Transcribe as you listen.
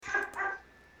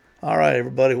All right,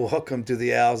 everybody, welcome to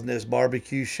the Owl's Nest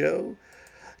Barbecue Show.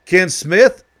 Ken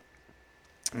Smith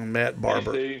and Matt Hey,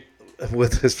 Barber Steve.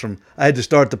 with us from. I had to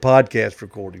start the podcast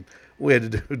recording. We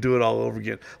had to do it all over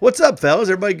again. What's up, fellas?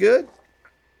 Everybody good?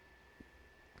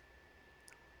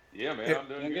 Yeah, man, Eh, I'm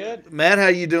doing Doing good. good? Matt, how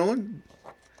you doing?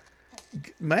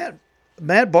 Matt,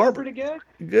 Matt Doing Barber, pretty good?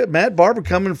 good. Matt Barber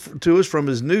coming to us from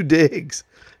his new digs.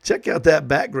 Check out that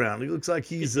background. He looks like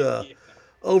he's Yeah.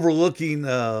 overlooking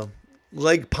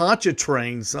Lake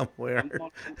Pontchartrain somewhere. I'm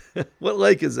on What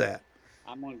lake is that?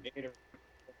 I'm on Gator.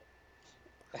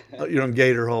 Oh, you're on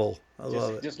Gator Hole. I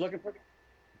love it. Just looking for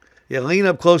Yeah, lean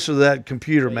up closer to that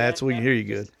computer, so Matt, yeah, so we can hear you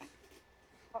good.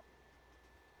 just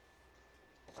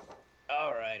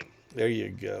all righty. There you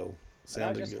go. But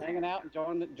I was Sounded just good. hanging out,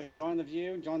 enjoying the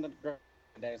view, enjoying the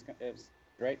today. It's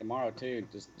great tomorrow too.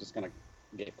 Just gonna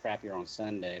get crappier on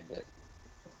Sunday, but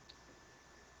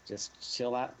just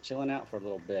chilling out for a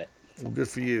little bit. Well, good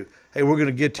for you. Hey, we're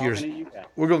gonna get to your. Talking to you guys.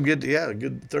 We're gonna get to a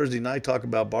good Thursday night talk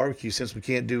about barbecue since we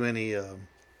can't do any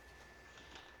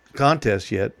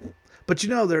contests yet. But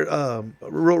they're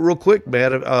real quick,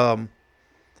 Matt.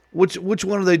 Which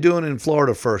one are they doing in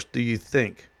Florida first? Do you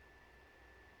think?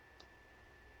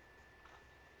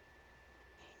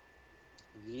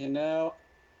 You know,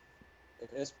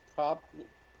 it's probably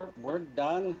we're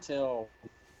done till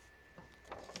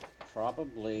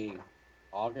probably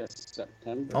August, Oh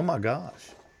September. my gosh.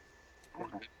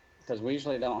 Because we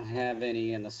usually don't have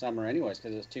any in the summer anyways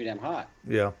because it's too damn hot.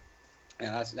 Yeah.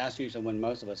 And that's usually when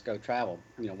most of us go travel.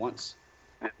 Once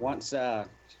uh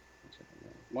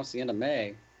once the end of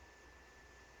May,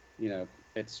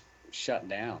 it's shut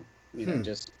down. Hmm.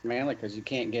 Just mainly because you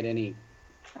can't get any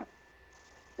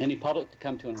public to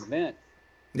come to an event.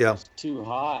 Yeah. It's too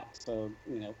hot. So,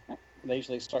 they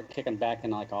usually start kicking back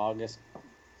in like August,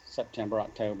 September,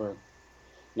 October,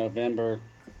 November,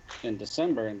 and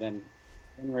December, and then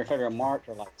January, February, March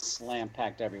are like slam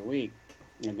packed every week.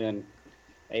 And then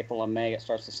April and May it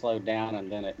starts to slow down, and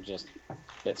then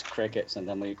it's crickets, and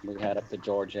then we head up to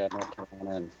Georgia, North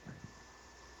Carolina, and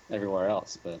everywhere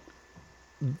else. But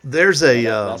There's yeah, a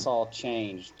that's all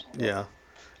changed. yeah.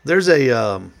 There's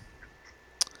a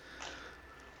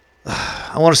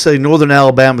I want to say Northern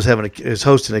Alabama's is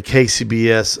hosting a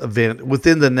KCBS event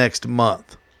within the next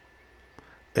month,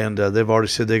 and they've already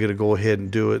said they're going to go ahead and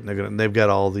do it, and they've got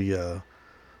all the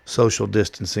social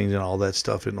distancing and all that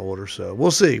stuff in order. So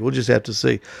we'll see. We'll just have to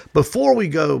see. Before we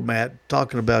go, Matt,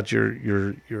 talking about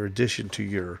your addition to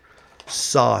your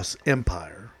sauce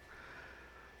empire,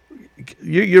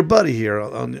 your buddy here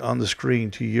on the screen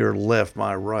to your left,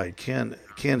 my right, Ken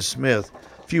Smith.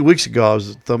 A few weeks ago, I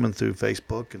was thumbing through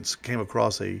Facebook and came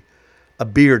across a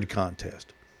beard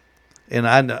contest, and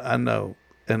I know,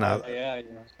 and Oh I yeah,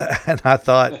 and I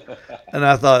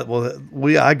thought,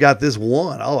 well, I got this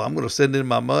one. Oh, I'm going to send in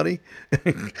my money,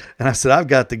 and I said, I've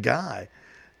got the guy,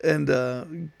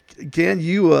 and Ken,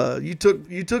 you took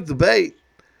the bait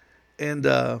and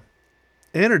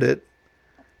entered it,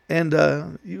 and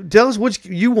you tell us which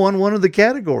you won one of the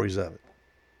categories of it.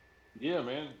 Yeah,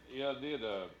 man. Yeah, I did.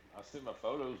 I sent my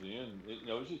photos in.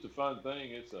 It's just a fun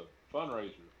thing. It's a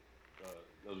fundraiser.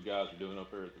 Those guys are doing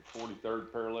up there at the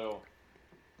 43rd Parallel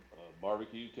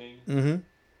Barbecue Team. Mm-hmm.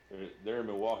 They're in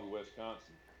Milwaukee,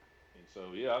 Wisconsin. And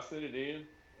so, yeah, I sent it in,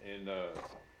 and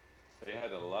they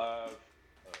had a live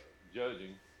uh,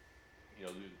 judging.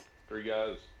 The three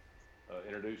guys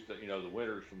introduced, the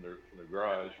winners from the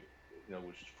garage,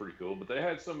 which is pretty cool. But they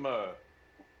had some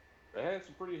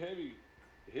pretty heavy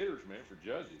hitters, man, for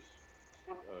judges.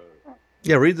 Uh,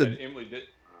 Yeah, read had the Emily,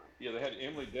 yeah, they had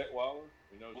Emily Detweiler.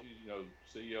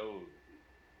 She's CEO of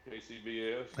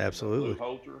KCBS, and absolutely.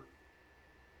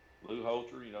 Lou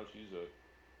Holter. She's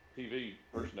a TV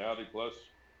personality plus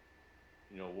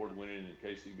award winning in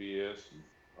KCBS and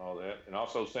all that, and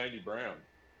also Sandy Brown.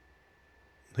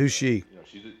 Who's she?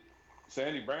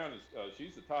 Sandy Brown is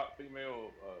she's the top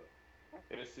female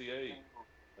SCA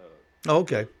uh, Oh,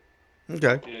 okay, judge.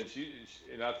 okay.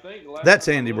 And I think the last That's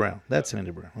time I Andy looked, Brown. That's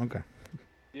Andy Brown. Okay.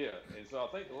 yeah, and so I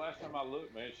think the last time I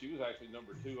looked, man, she was actually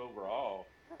number two overall.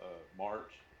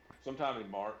 March, sometime in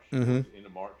March, Mm-hmm. towards the end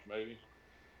of March maybe.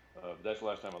 But that's the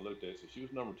last time I looked at it. So she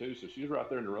was number two. So she was right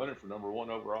there in the running for number one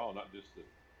overall, not just the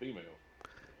female.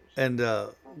 And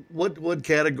what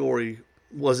category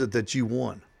was it that you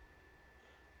won?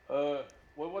 Well,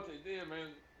 what they did, man,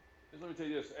 is let me tell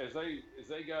you this: as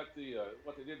they got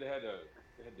what they did, they had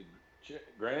the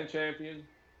grand champion,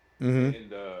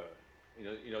 Mm-hmm.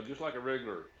 and just like a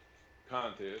regular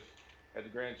contest, had the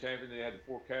grand champion. They had the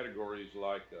four categories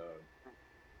like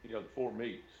the four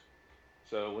meats.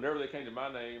 So whenever they came to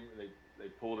my name, they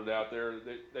pulled it out there.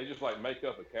 They just like make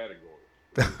up a category.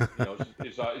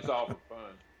 It's all for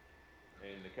fun.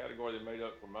 And the category they made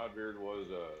up for my beard was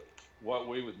what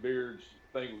we with beards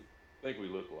think we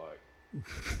look like,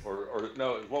 or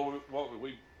no, it's what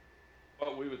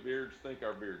we with beards think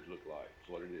our beards look like. Is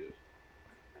what it is.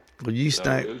 Well, you So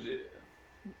stank. it was.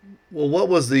 Well, what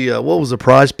was the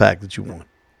prize pack that you won?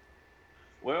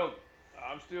 Well,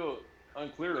 I'm still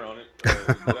unclear on it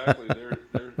exactly.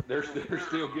 They're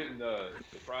still getting the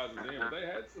prizes in, but they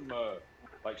had some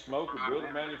like smoker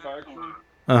building manufacturing.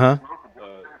 Uh huh.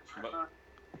 Uh,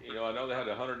 I know they had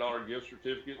 $100 gift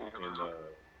certificate and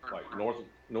like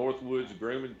Northwoods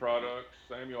grooming products,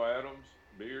 Samuel Adams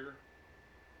beer,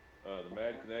 the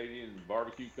Mad Canadian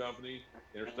Barbecue Company,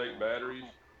 Interstate Batteries.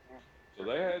 So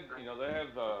they have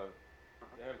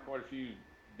quite a few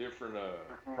different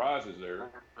prizes there,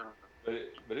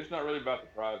 but it's not really about the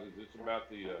prizes. It's about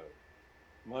the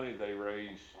money they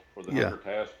raise for the Yeah. Hunger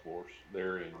Task Force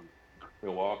there in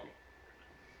Milwaukee.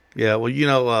 Yeah.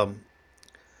 Well,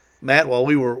 Matt, while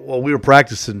we were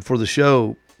practicing for the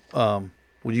show,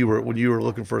 when you were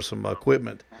looking for some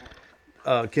equipment,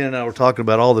 Ken and I were talking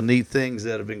about all the neat things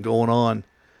that have been going on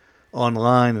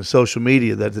online and social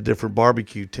media that the different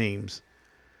barbecue teams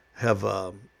have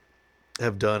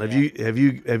have done. Yeah. Have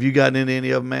you gotten into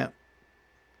any of them, Matt?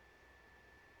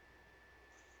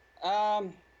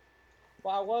 Um,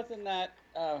 well, I was in that,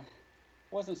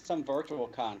 wasn't some virtual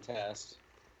contest.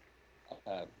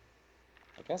 Uh,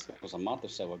 I guess it was a month or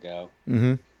so ago.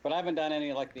 Mm-hmm. But I haven't done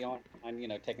any like the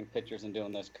online, taking pictures and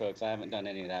doing those cooks. I haven't done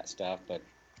any of that stuff. But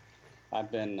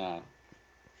I've been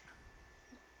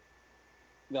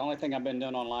the only thing I've been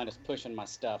doing online is pushing my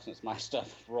stuff since my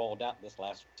stuff rolled out this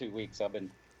last 2 weeks.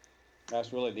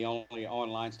 That's really the only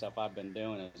online stuff I've been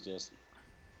doing is just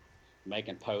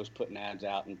making posts, putting ads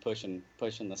out, and pushing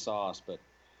the sauce.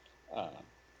 Uh,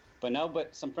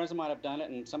 but some friends of mine have done it,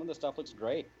 and some of the stuff looks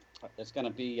great. It's going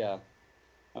to be. I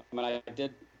mean, I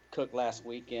did cook last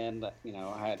weekend. I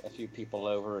had a few people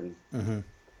over, and Mm-hmm.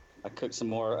 I cooked some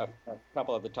more a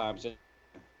couple of the times just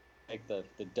to take the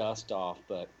dust off.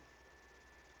 But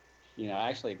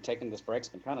actually taking this break's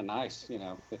been kind of nice.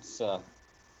 It's I'm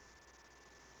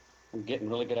getting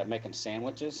really good at making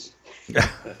sandwiches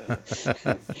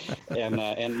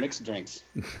and mixed drinks.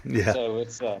 Yeah. So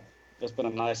it's been a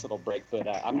nice little break. But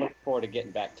I'm looking forward to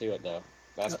getting back to it though.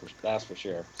 That's for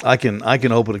sure. I can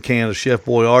open a can of Chef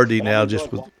Boyardee But I've now just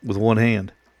enjoyed. with one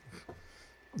hand.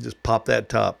 Just pop that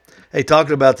top. Hey,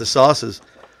 talking about the sauces,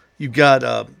 you've got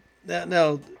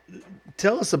now.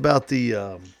 Tell us about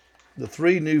the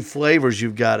three new flavors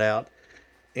you've got out,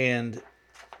 and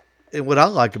what I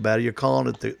like about it, you're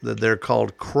calling it they're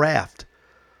called craft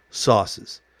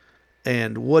sauces.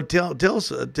 And what tell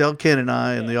Ken and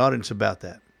I and Yeah. the audience about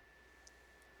that.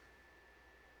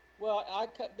 Well,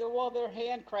 they're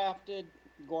handcrafted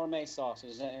gourmet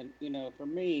sauces, and for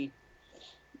me,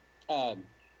 um,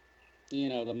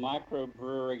 the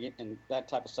microbrewery and that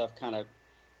type of stuff kind of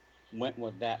went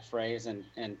with that phrase and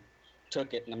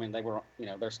took it. And I mean,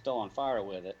 they're still on fire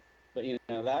with it. But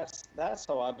that's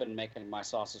how I've been making my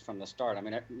sauces from the start. I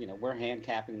mean, we're hand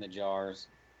capping the jars.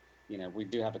 We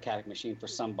do have a capping machine for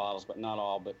some bottles, but not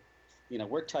all. But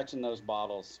we're touching those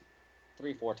bottles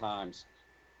 3-4 times.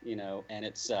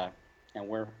 And and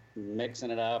we're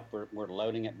mixing it up. We're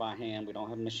loading it by hand. We don't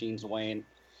have machines weighing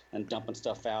and dumping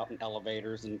stuff out in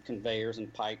elevators and conveyors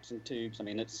and pipes and tubes. I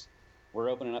mean, we're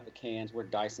opening up the cans. We're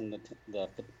dicing the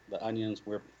onions.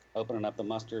 We're opening up the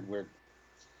mustard. We're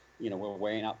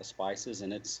weighing out the spices,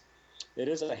 and it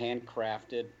is a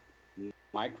handcrafted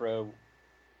micro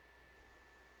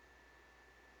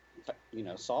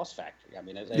sauce factory. I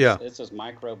mean, Yeah. it's as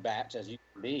micro batch as you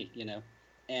can be.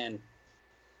 And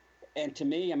and to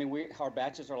me, I mean, our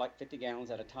batches are like 50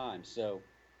 gallons at a time. So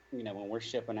when we're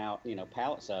shipping out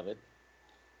pallets of it,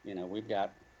 we've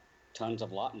got tons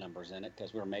of lot numbers in it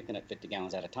because we're making it 50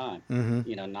 gallons at a time.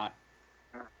 Mm-hmm. Not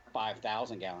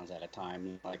 5,000 gallons at a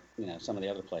time like some of the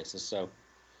other places. So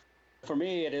for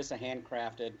me, it is a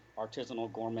handcrafted artisanal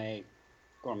gourmet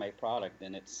product,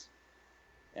 and it's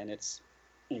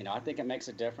I think it makes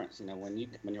a difference. When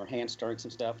you're hand stirring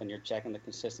some stuff and you're checking the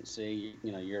consistency,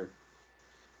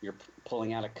 you're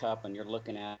pulling out a cup and you're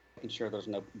looking at making sure there's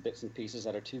no bits and pieces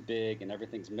that are too big and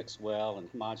everything's mixed well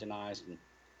and homogenized. And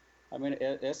I mean,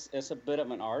 it's a bit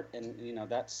of an art, and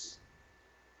that's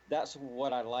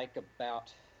what I like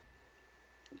about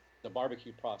the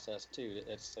barbecue process too.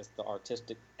 It's the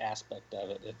artistic aspect of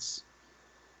it.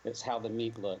 It's how the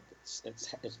meat look. It's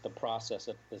the process.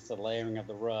 It's the layering of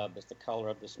the rub. It's the color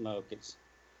of the smoke.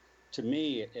 To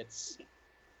me,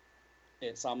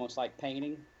 it's almost like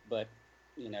painting, but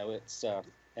it's and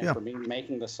Yeah. for me,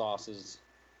 making the sauces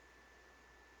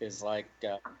is like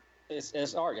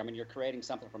it's art. I mean, you're creating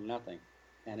something from nothing,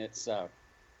 and it's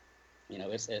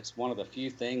it's one of the few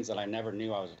things that I never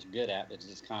knew I was good at. It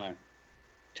just kind of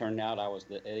turned out I was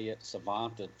the idiot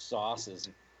savant of sauces.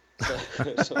 So,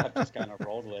 so I've just kind of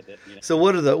rolled with it. So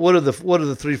what are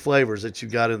the three flavors that you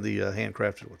got in the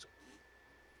handcrafted ones?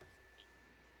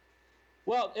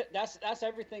 Well, that's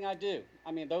everything I do.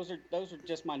 I mean, those are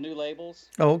just my new labels.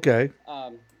 Oh, okay.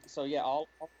 So yeah, all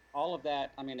of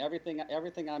that. I mean, everything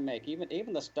I make,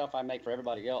 even the stuff I make for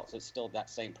everybody else, it's still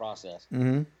that same process.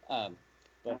 Mm-hmm.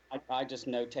 But I just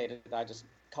notated. I just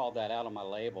called that out on my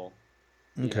label.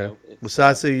 Okay.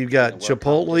 Besides, so you got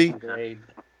Chipotle.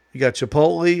 You got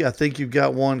Chipotle. I think you've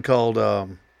got one called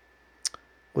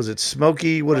was it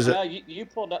Smoky? What is it? You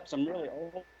pulled up some really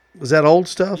old. Was that old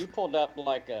stuff? You pulled up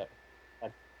like a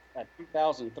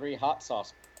 2003 hot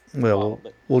sauce. Well,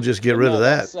 we'll just get rid of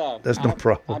that. That's no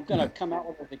problem. I'm gonna come out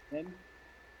with it again.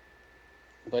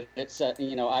 But it's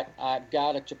I've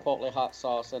got a Chipotle hot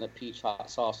sauce and a peach hot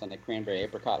sauce and a cranberry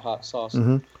apricot hot sauce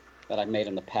that I've made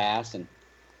in the past, and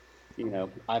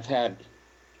I've had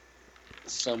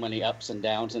so many ups and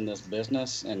downs in this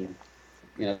business, and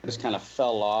just kind of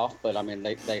fell off. But I mean,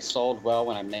 they sold well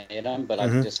when I made them, but I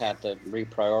just had to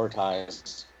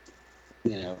reprioritize,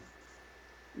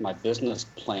 my business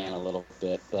plan a little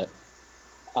bit. But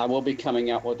I will be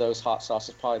coming out with those hot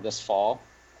sauces probably this fall.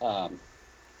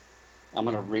 I'm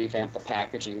going to revamp the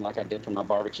packaging like I did for my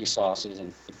barbecue sauces,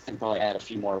 and probably add a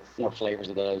few more flavors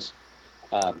of those.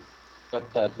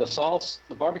 But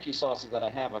the barbecue sauces that I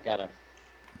have, I've got a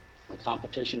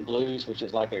competition blues, which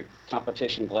is like a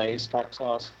competition glaze type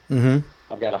sauce. Mm-hmm.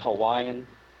 I've got a Hawaiian,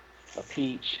 a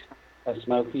peach, a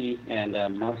smoky, and a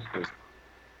mustard.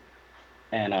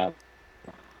 And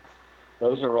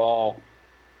those are all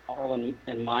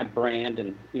in my brand,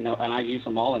 and and I use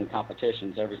them all in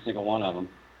competitions, every single one of them.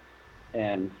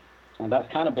 And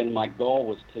that's kind of been my goal,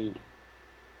 was to,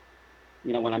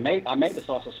 when I made the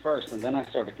sauces first, and then I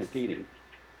started competing.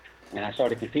 And I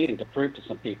started competing to prove to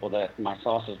some people that my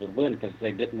sauces would win, because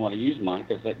they didn't want to use mine,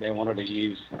 because they wanted to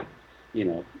use,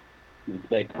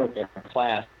 they took a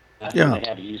class, and they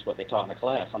had to use what they taught in the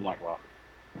class. I'm like, well,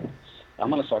 I'm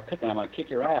going to start cooking. I'm going to kick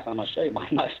your ass. I'm going to show you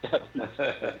my stuff.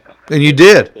 And you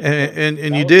did,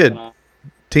 and you did. How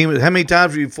many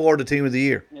times were you Florida Team of the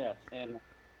Year? Yeah, and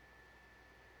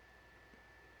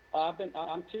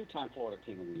I'm 2-time Florida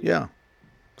Team of the Year. Yeah.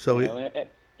 So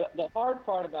the hard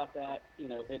part about that,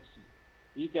 it's,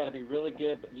 you've got to be really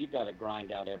good, but you've got to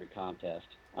grind out every contest.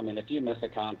 I mean, if you miss a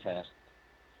contest,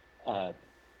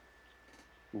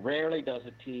 rarely does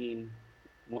a team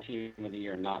of the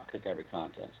year not cook every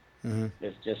contest. Mm-hmm.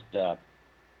 It's just,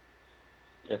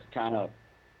 it's kind of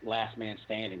last man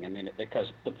standing. I mean,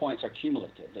 because the points are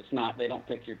cumulative. It's not, they don't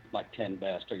pick your 10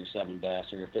 best or your 7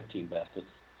 best or your 15 best.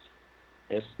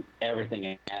 It's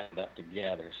everything added up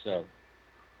together. So,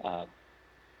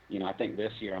 I think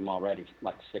this year I'm already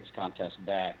 6 contests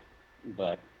back,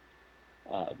 but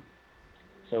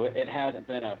so it hasn't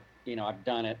been I've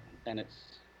done it, and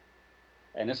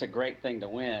it's a great thing to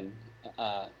win,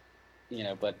 but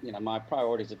my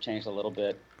priorities have changed a little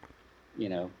bit.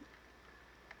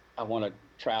 I want to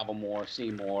travel more,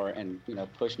 see more, and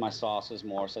push my sauces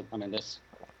more. So I mean, this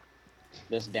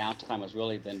downtime has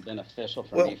really been beneficial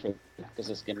for me, because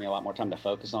it's given me a lot more time to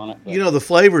focus on it. But, the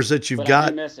flavors that you've got.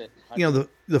 I miss it.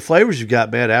 The flavors you've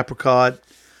got, man, apricot,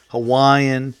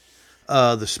 Hawaiian,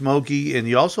 the smoky, and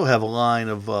you also have a line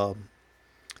of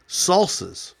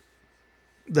salsas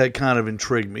that kind of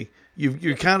intrigue me.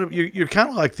 You're kind of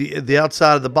like the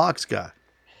outside of the box guy.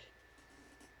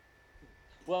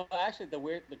 Well, actually, the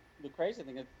crazy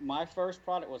thing is, my first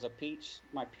product was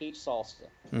my peach salsa.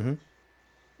 Mm-hmm.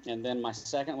 And then my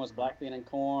second was black bean and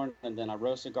corn, and then I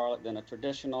roasted garlic, then a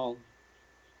traditional,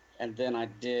 and then I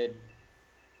did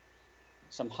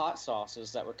some hot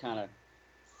sauces that were kind of,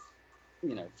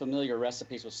 familiar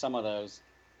recipes with some of those,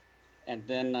 and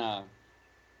then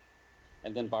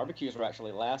barbecues were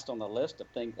actually last on the list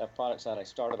of products that I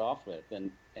started off with,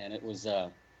 and it was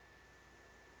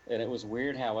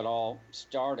weird how it all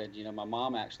started. My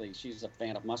mom actually, she's a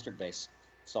fan of mustard-based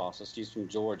sauces. She's from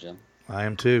Georgia. I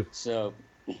am too. So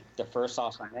the first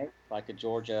sauce I made, like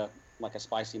a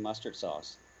spicy mustard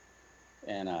sauce,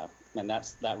 and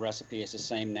that recipe is the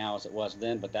same now as it was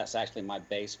then, but that's actually my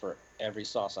base for every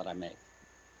sauce that I make.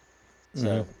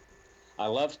 So I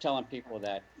love telling people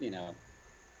that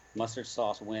mustard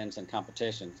sauce wins in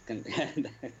competitions, and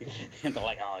they're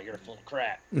like, "Oh, you're full of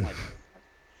crap." I'm like,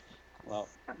 well,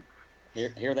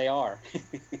 here they are.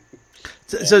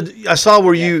 So I saw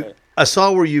where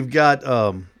you've got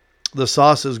the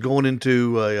sauces going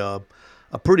into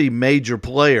a pretty major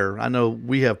player. I know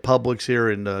we have Publix here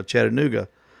in Chattanooga,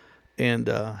 and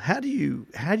how do you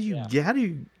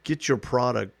get your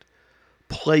product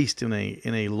placed in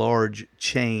a large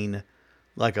chain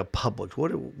like a Publix?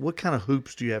 What kind of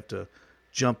hoops do you have to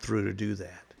jump through to do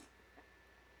that?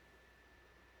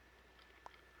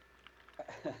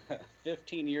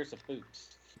 15 years of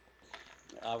hoops.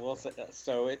 I will say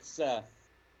so. It's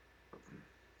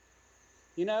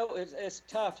it's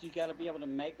tough. You got to be able to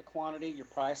make the quantity. Your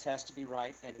price has to be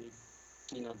right, and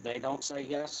they don't say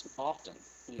yes often.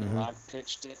 I've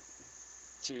pitched it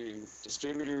to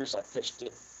distributors. I've pitched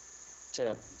it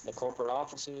to the corporate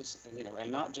offices,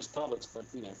 and not just Publix, but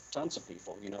tons of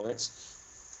people.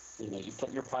 It's you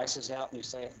put your prices out and you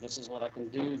say, this is what I can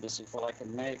do. This is what I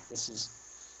can make. This is.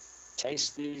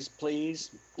 Taste these,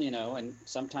 please, and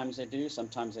sometimes they do,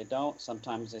 sometimes they don't.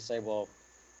 Sometimes they say, well,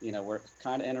 we're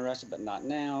kind of interested, but not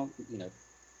now,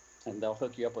 and they'll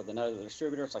hook you up with another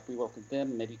distributor. It's like we work with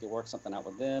them, maybe you could work something out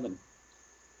with them. And,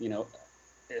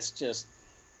 it's just,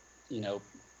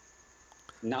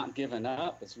 not giving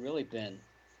up. It's really been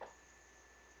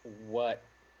what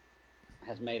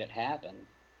has made it happen.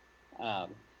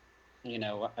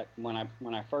 When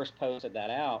I first posted that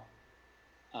out,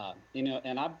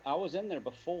 and I was in there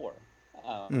before.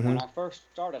 When I first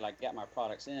started, I got my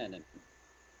products in,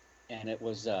 and it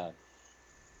was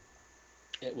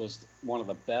one of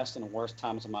the best and worst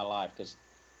times of my life because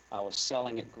I was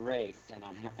selling it great, and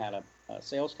I had a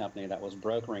sales company that was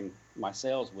brokering my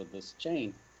sales with this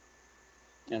chain,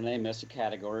 and they missed a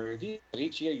category review. But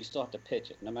each year, you still have to pitch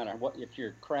it, no matter what. If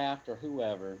you're Kraft or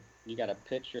whoever, you got to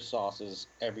pitch your sauces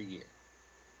every year,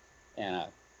 and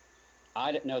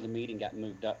I didn't know the meeting got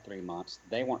moved up 3 months.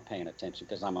 They weren't paying attention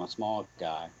because I'm a small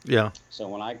guy. Yeah. So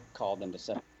when I called them to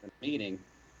set up a meeting,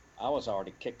 I was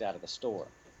already kicked out of the store.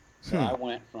 So I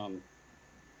went from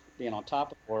being on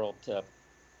top of the world to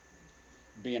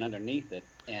being underneath it.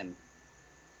 And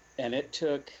it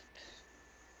took,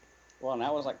 and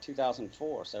that was like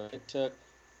 2004. So it took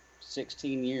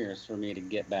 16 years for me to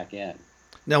get back in.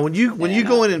 Now, when you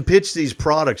go in and pitch these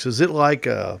products, is it like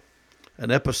an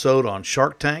episode on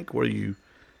Shark Tank where you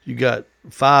got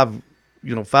five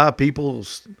people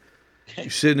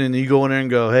sitting and you go in there and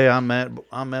go, hey, I'm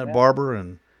Matt Barber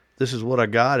and this is what I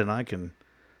got and I can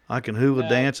hula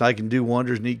dance, I can do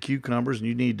wonders and eat cucumbers and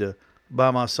you need to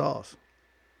buy my sauce.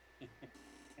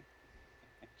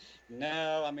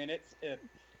 No, I mean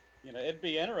it'd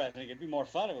be interesting. It'd be more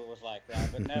fun if it was like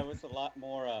that. But no, it's a lot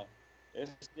more.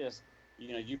 It's just.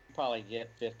 You probably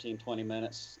get 15, 20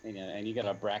 minutes, and you got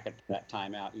to bracket that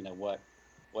time out, what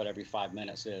every 5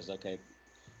 minutes is. Okay,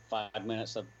 5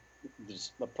 minutes of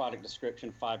the product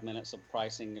description, 5 minutes of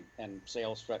pricing and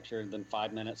sales structure, and then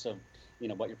 5 minutes of,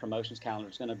 what your promotions calendar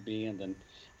is going to be, and then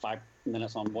 5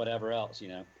 minutes on whatever else,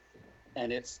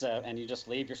 And it's, and you just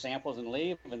leave your samples and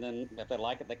leave, and then if they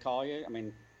like it, they call you. I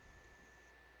mean,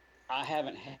 I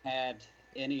haven't had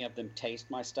any of them taste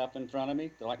my stuff in front of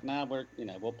me. They're like, nah,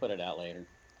 we'll put it out later.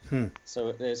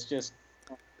 So it's just,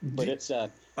 but it's are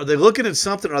they looking at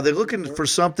something? Are they looking for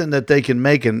something that they can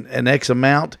make an X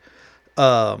amount?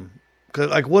 What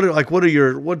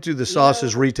do the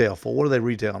sauces retail for? What are they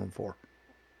retailing them for?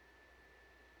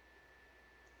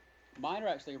 Mine are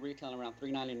actually retailing around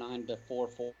 $3.99 to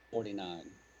 $4.49.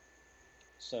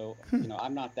 So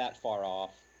I'm not that far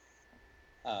off.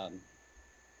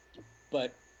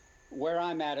 But where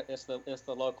I'm at is the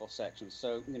local section.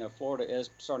 So Florida is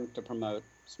starting to promote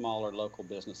smaller local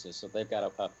businesses. So they've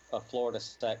got a Florida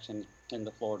section in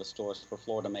the Florida stores for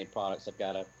Florida-made products. They've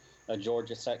got a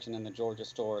Georgia section in the Georgia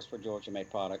stores for Georgia-made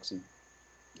products,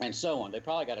 and so on. They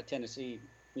probably got a Tennessee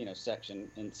section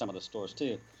in some of the stores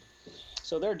too.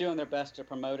 So they're doing their best to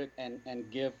promote it and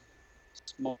give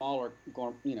smaller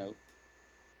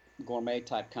gourmet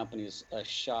type companies a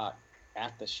shot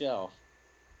at the shelf.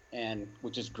 And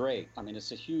which is great. I mean,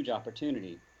 it's a huge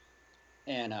opportunity,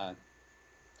 and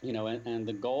and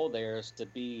the goal there is to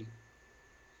be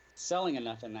selling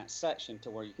enough in that section to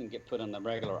where you can get put on the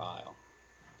regular aisle,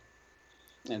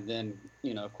 and then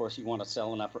of course, you want to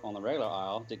sell enough on the regular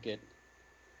aisle to get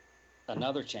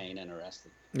another chain interested.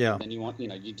 Yeah. And then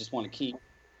you just want to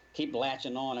keep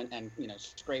latching on and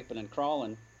scraping and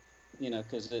crawling,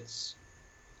 because it's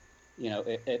a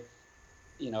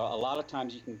lot of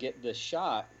times you can get this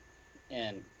shot.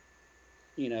 And,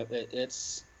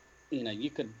 it's, you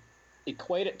could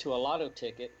equate it to a lotto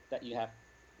ticket that you have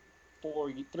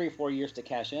 3 or 4 years to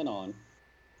cash in on.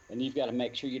 And you've got to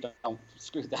make sure you don't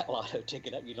screw that lotto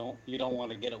ticket up. You don't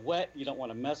want to get it wet. You don't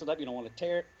want to mess it up. You don't want to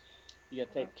tear it. You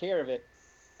got to take care of it,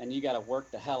 and you got to work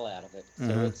the hell out of it.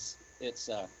 So it's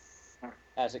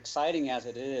as exciting as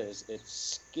it is, it's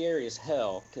scary as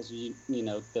hell because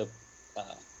the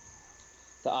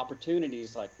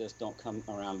opportunities like this don't come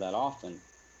around that often,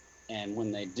 and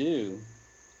when they do,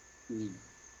 you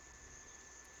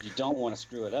don't want to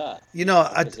screw it up.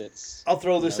 I'll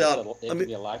throw this out. It can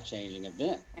be a life-changing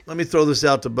event. Let me throw this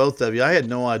out to both of you. I had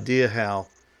no idea how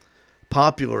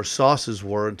popular sauces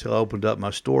were until I opened up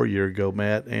my store a year ago,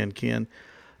 Matt and Ken.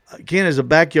 Ken is a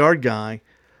backyard guy.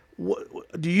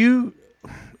 What do you?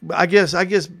 I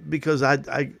guess because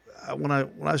when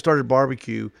I started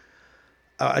barbecue,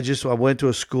 I went to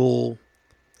a school,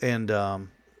 and I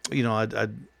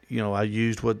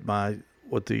used what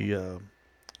the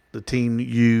team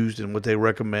used and what they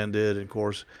recommended, and of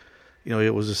course,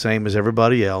 it was the same as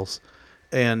everybody else,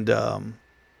 and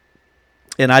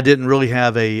I didn't really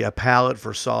have a palate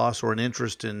for sauce or an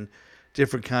interest in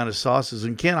different kind of sauces.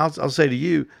 And Ken, I'll say to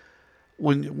you,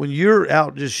 when you're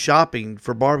out just shopping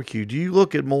for barbecue, do you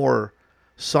look at more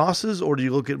sauces or do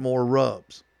you look at more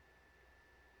rubs?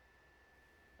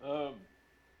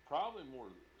 Probably more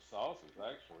sauces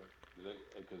actually,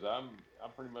 because I'm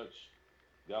pretty much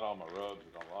got all my rubs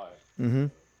that I like. Mm-hmm.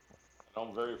 I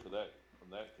don't vary from that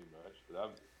too much,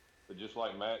 but just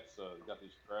like Matt's got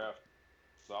these craft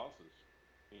sauces.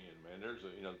 And man, there's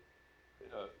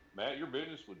Matt, your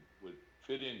business would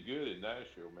fit in good in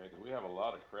Nashville, man, because we have a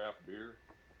lot of craft beer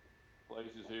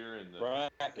places here, and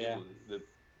the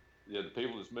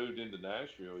people that's moved into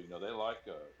Nashville, they like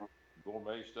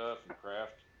gourmet stuff and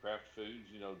craft foods,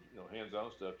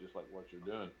 hands-on stuff, just like what you're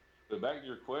doing. But back to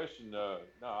your question,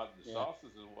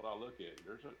 sauces is what I look at.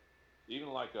 Even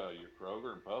like your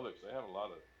Kroger and Publix, they have a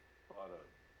lot of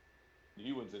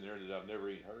new ones in there that I've never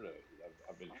even heard of.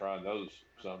 I've been trying those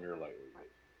some here lately.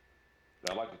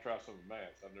 But I'd like to try some of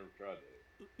Matt's. I've never tried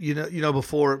that.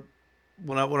 Before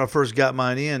when I first got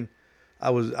mine in,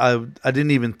 I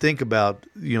didn't even think about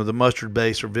the mustard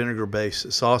base or vinegar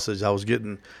based sausage. I was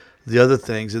getting the other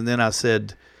things, and then I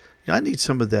said, I need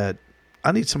some of that.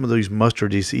 I need some of these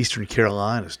mustard, these Eastern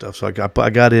Carolina stuff. So I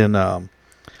got in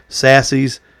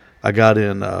Sassy's, I got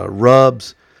in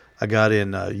Rubs, I got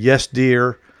in Yes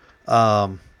Dear.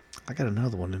 I got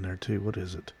another one in there too. What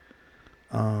is it?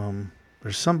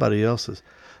 There's somebody else's.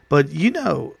 But you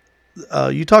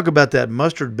talk about that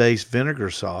mustard-based vinegar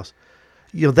sauce.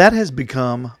 That has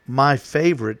become my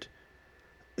favorite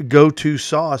go-to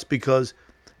sauce because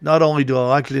not only do I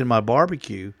like it in my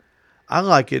barbecue, I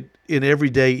like it in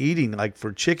everyday eating, like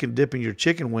for chicken, dipping your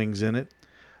chicken wings in it,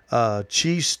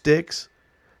 cheese sticks,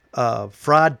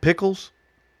 fried pickles,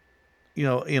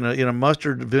 in a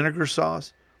mustard vinegar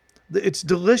sauce. It's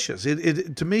delicious.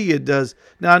 It to me it does.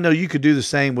 Now I know you could do the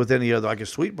same with any other, like a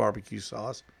sweet barbecue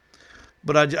sauce,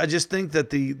 but I just think that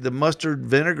the mustard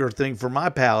vinegar thing, for my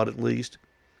palate at least,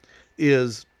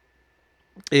 is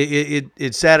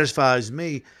it satisfies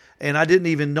me, and I didn't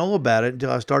even know about it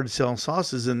until I started selling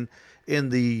sauces, and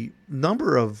the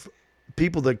number of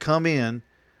people that come in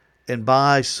and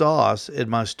buy sauce at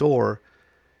my store,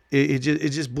 it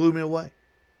just blew me away.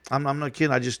 I'm not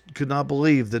kidding. I just could not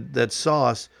believe that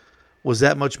sauce was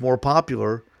that much more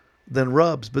popular than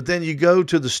rubs. But then you go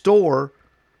to the store,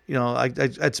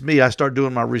 that's me. I start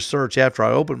doing my research after I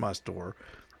open my store.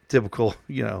 Typical,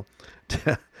 the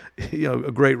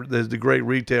great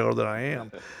retailer that I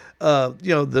am.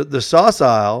 The sauce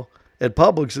aisle at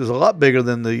Publix is a lot bigger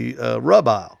than the rub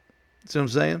aisle. See what I'm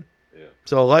saying? Yeah.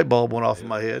 So a light bulb went off in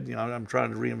my head. I'm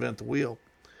trying to reinvent the wheel.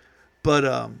 But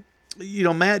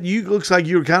Matt, you looks like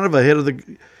you were kind of ahead of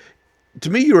to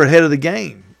me, you were ahead of the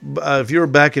game. If you were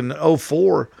back in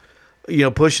 2004,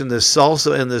 pushing this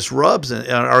salsa and this rubs in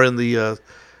the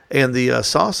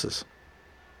sauces.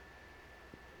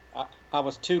 I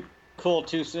was too cool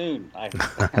too soon. I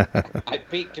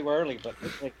peaked too early, but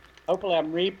hopefully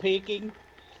I'm re-peaking,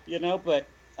 But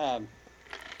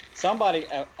somebody,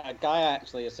 a guy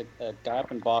actually, it's a guy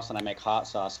up in Boston I make hot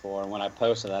sauce for, and when I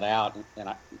posted that out,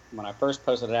 when I first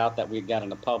posted it out that we got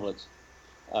into Publix,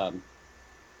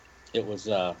 it was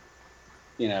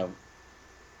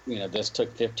this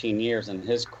took 15 years, and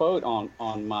his quote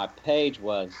on my page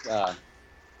was,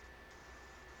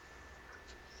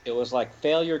 it was like,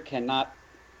 failure cannot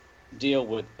deal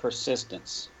with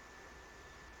persistence,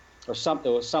 or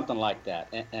something. It was something like that,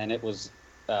 and it was,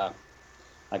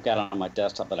 I've got it on my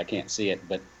desktop, but I can't see it,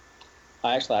 but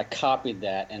I copied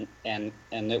that, and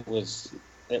it was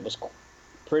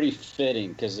pretty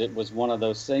fitting, because it was one of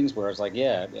those things where it's like,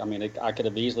 I could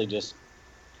have easily just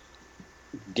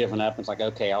given up. It's like,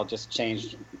 okay, I'll just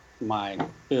change my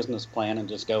business plan and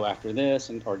just go after this,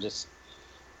 or just,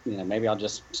 maybe I'll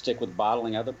just stick with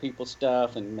bottling other people's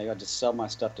stuff, and maybe I'll just sell my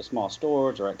stuff to small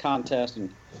stores or at contests.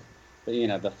 But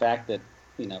the fact that,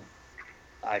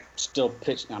 I still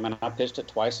pitched. I mean, I pitched it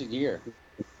twice a year.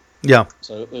 Yeah.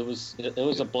 So it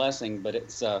was a blessing, but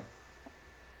it's Well,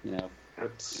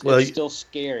 it's still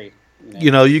scary.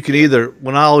 You can either,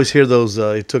 when I always hear those,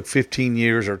 it took 15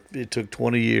 years or it took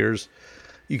 20 years.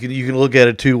 You can look at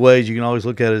it two ways. You can always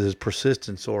look at it as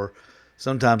persistence, or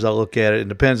sometimes I look at it,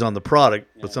 and it depends on the product.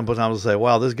 Yeah. But sometimes I'll say,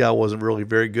 wow, this guy wasn't really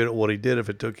very good at what he did if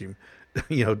it took him,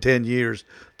 10 years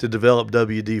to develop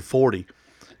WD-40.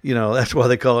 That's why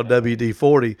they call it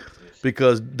WD-40,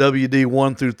 because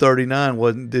WD-1 through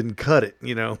 39 didn't cut it.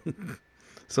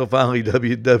 So finally,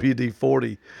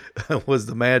 WD-40 was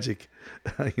the magic,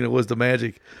 was the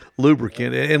magic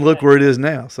lubricant, and look where it is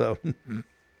now. So,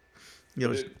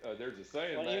 there's a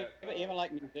saying even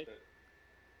like music.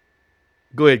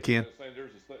 Go ahead, Ken.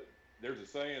 There's a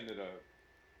saying that I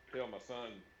tell my son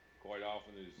quite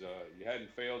often is you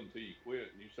hadn't failed until you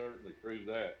quit, and you certainly proved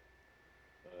that.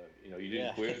 You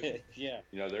didn't quit. Yeah.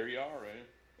 There you are, man.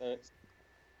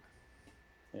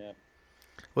 Yeah.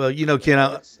 Well, Ken,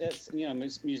 it's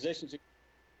musicians.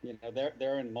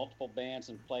 They're in multiple bands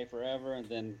and play forever, and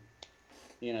then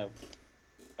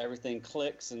everything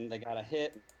clicks and they got a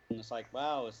hit, and it's like,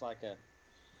 wow, it's like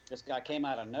this guy came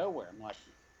out of nowhere. I'm like,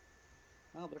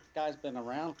 well, this guy's been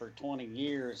around for 20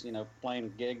 years,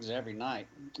 playing gigs every night,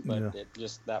 but it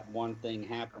just, that one thing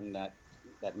happened that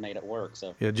made it work.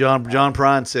 So yeah, John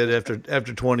Prine said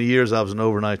after 20 years I was an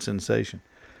overnight sensation.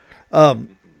 So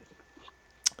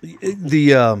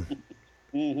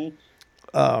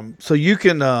you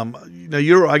can,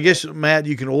 I guess, Matt,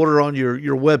 you can order on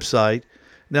your website.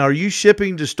 Now, are you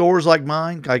shipping to stores like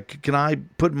mine? Can I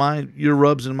put your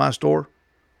rubs in my store?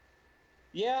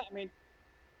 Yeah, I mean,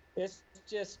 it's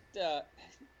just,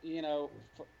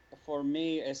 for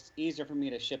me, it's easier for me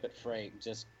to ship it freight.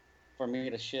 Just for me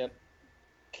to ship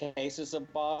cases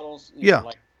of bottles.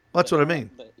 That's what I mean.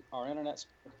 Our internet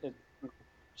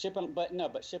shipping, but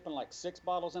shipping like 6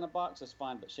 bottles in a box is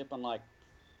fine. But shipping like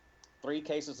 3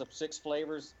 cases of 6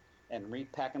 flavors and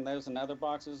repacking those in other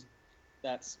boxes,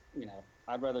 that's,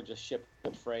 I'd rather just ship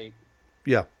it freight.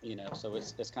 Yeah. So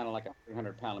it's kind of like a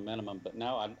 300-pound minimum. But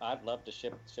no, I'd love to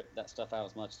ship that stuff out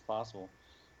as much as possible.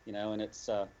 And it's,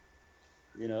 I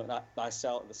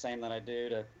sell it the same that I do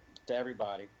to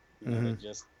everybody. It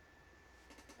just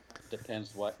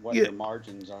depends what your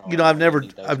margins are. I've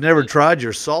never tried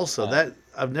your salsa.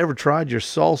 I've never tried your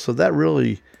salsa. That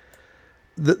really,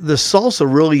 the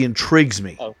salsa really intrigues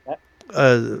me.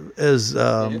 I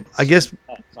guess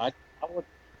I would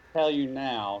tell you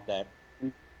now that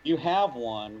you have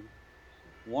one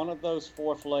of those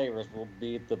 4 flavors will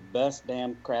be the best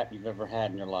damn crap you've ever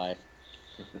had in your life,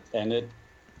 and it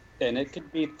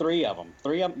could be 3 of them.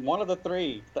 One of the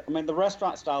 3. I mean, the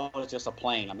restaurant style is just a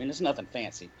plain. I mean, it's nothing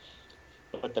fancy.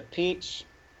 But the peach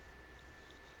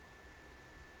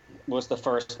was the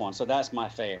first one, so that's my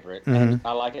favorite. And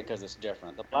I like it because it's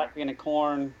different. The black bean and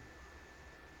corn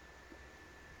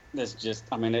is just,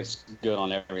 I mean, it's good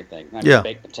on everything.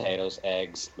 Baked potatoes,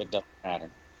 eggs, but it doesn't matter.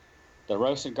 The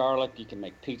roasted garlic, you can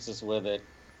make pizzas with it.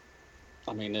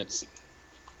 I mean,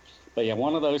 but yeah,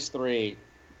 one of those 3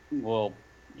 you'll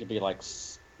be like,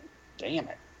 damn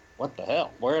it, what the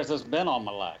hell? Where has this been all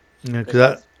my life? Yeah,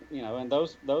 because and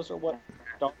those are what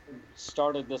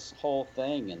started this whole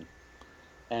thing,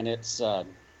 and it's and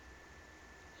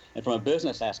from a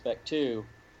business aspect too,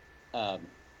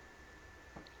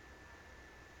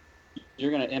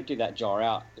 you're going to empty that jar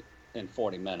out in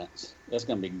 40 minutes. It's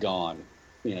going to be gone.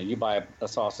 You buy a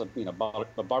salsa,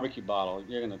 a barbecue bottle,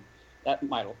 that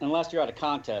might, unless you're at a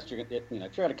contest,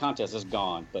 if you're at a contest, it's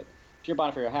gone. But if you're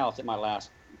buying it for your house, it might last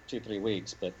 2-3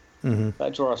 weeks. But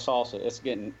that jar of salsa, it's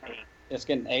getting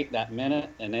ate that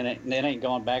minute, and then it ain't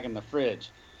going back in the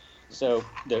fridge. So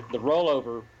the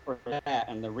rollover for that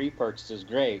and the repurchase is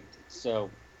great. So,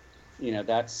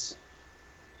 that's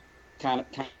kind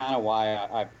of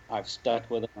why I've stuck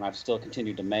with it, and I've still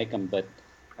continued to make them. But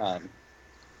and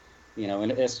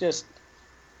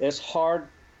it's hard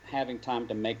having time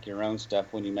to make your own stuff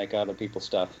when you make other people's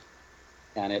stuff,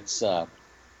 and it's so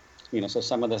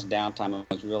some of this downtime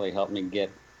has really helped me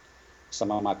get some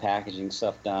of my packaging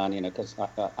stuff done, because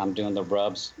I'm doing the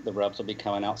rubs. The rubs will be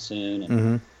coming out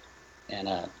soon, and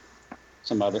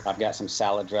I've got some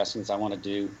salad dressings I want to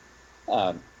do.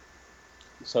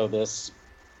 So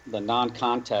the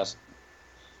non-contest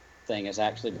thing has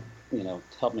actually,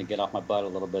 helped me get off my butt a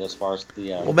little bit as far as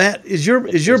the. Well, Matt, is your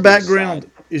background?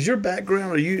 Side. Is your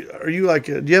background? Are you like?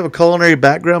 Do you have a culinary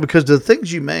background? Because the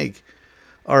things you make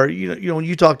are, when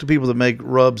you talk to people that make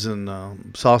rubs and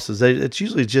sauces, it's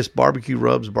usually just barbecue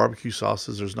rubs, barbecue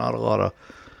sauces. There's not a lot of.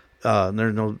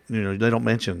 There's no, they don't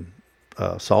mention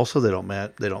salsa.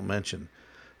 They don't mention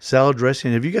salad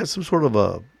dressing. Have you got some sort of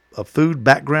a food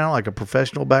background, like a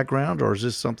professional background, or is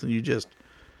this something you just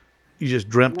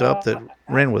dreamt up No, that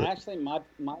ran with it? actually, my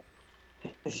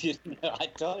I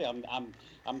tell you,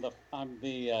 I'm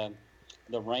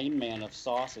the rain man of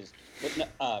sauces. But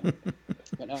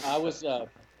no, I was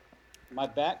my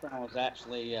background was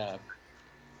actually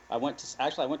I went to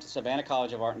Savannah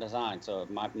College of Art and Design. So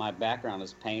my background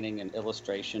is painting and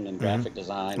illustration and Hmm. graphic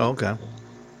design, Okay.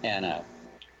 and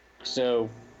so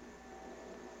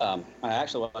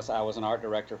I was an art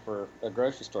director for a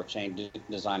grocery store chain,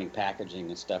 designing packaging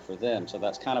and stuff for them. So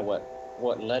that's kind of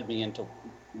what led me into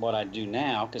what I do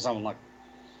now, because I'm like,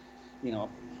 you know,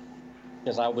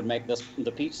 because I would make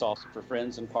the peach sauce for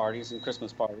friends and parties and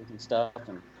Christmas parties and stuff,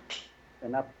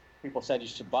 and that people said you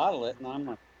should bottle it, and I'm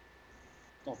like,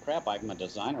 oh crap, I'm a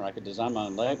designer, I could design my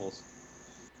own labels,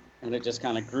 and it just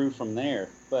kind of grew from there.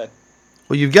 But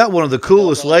Well, you've got one of the I don't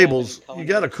coolest really have any labels. You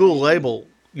got culinary a cool training. label.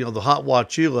 You know, the hot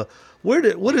Wachula. What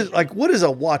is a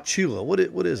Wachula? What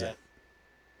is Yeah, that?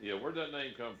 Yeah, where'd that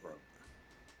name come from?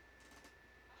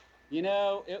 you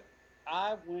know, it.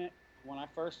 I went when I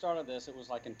first started this. It was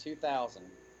like in 2000,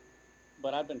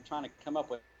 but I've been trying to come up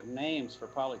with names for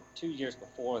probably 2 years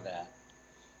before that.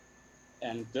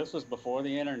 And this was before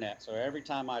the internet, so every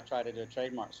time I tried to do a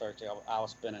trademark search, I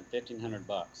was spending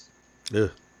 $1,500, Yeah.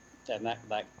 and that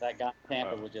guy in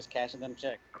Tampa Wow. was just cashing them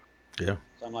checks. Yeah.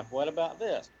 So I'm like, what about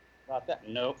this? About that?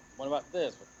 Nope. What about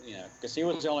this? You know, because he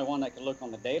was the only one that could look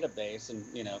on the database, and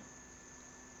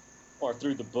or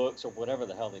through the books or whatever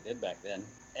the hell they did back then.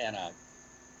 And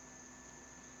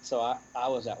so I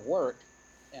was at work,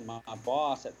 and my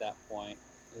boss at that point,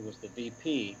 who was the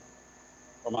VP,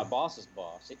 or my boss's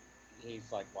boss,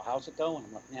 he's like, well, how's it going?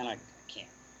 I'm like, man, I can't.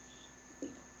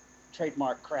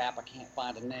 Trademark crap. I can't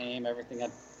find a name. Everything I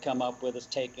come up with is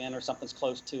taken, or something's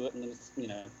close to it, and then it's.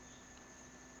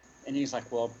 And he's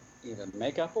like, well, either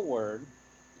make up a word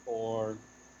or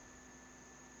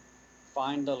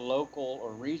find a local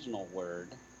or regional word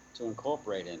to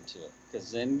incorporate into it,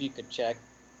 because then you could check,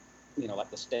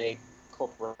 like the state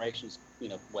corporation's,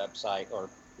 website, or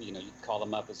you call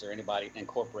them up. Is there anybody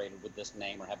incorporated with this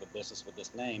name or have a business with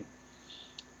this name?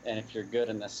 And if you're good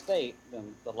in the state,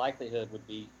 then the likelihood would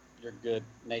be you're good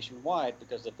nationwide,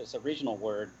 because if it's a regional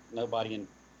word, nobody in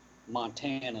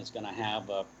Montana is going to have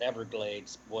a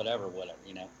Everglades, whatever.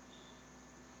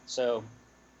 So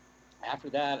after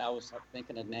that, I was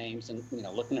thinking of names and,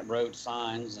 looking at road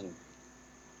signs, and,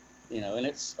 and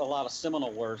it's a lot of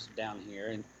Seminole words down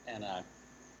here. And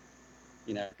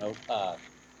you know,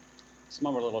 some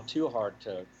of them are a little too hard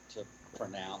to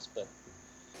pronounce, but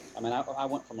I mean, I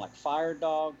went from like Fire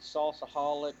Dog,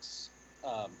 Salsaholics.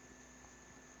 Um,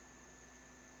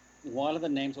 One of the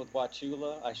names with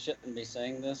Wachula, I shouldn't be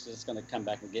saying this, it's going to come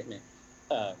back and get me.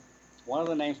 Uh, One of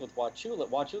the names with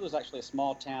Wachula is actually a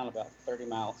small town about 30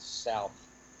 miles south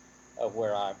of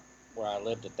where I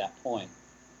lived at that point.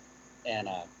 And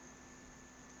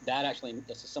that actually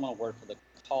is a similar word for the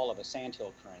call of a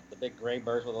sandhill crane, the big gray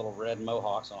birds with little red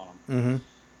mohawks on them. Mm-hmm.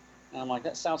 And I'm like,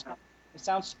 it sounds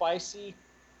spicy.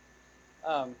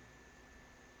 Um,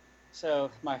 so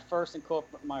my first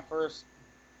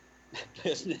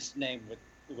business name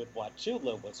with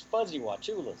Wachula was Fuzzy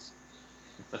Wachulas.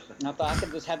 And I thought I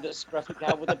could just have this scruffy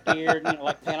guy with a beard,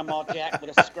 like Panama Jack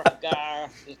with a scruffy guy,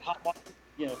 this hot,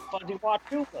 Fuzzy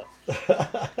Wachula.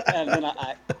 And then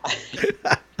I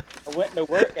went to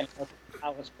work, and I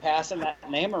was passing that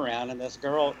name around, and this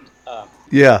girl,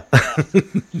 Yeah.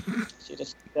 she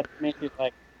just looked at me, she's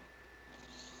like,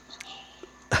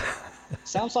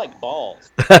 sounds like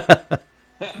balls.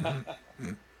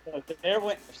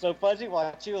 So Fuzzy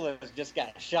Wachula just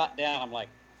got shot down. I'm like,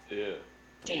 Yeah.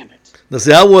 damn it. Now,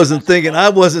 see, I wasn't That's thinking. I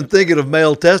wasn't thinking of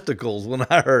male testicles when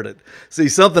I heard it. See,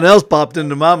 something else popped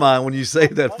into my mind when you say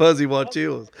that fuzzy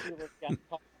Wachulas. Got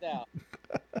popped out.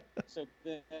 So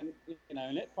then,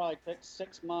 and it probably took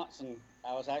 6 months, and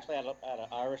I was actually at an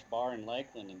Irish bar in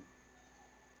Lakeland, and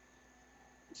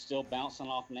still bouncing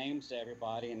off names to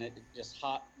everybody, and it just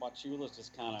hot Wachulas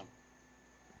just kind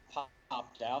of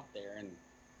popped out there, and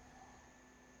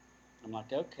I'm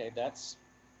like, okay,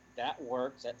 that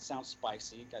works. That sounds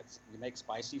spicy. You make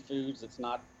spicy foods.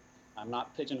 I'm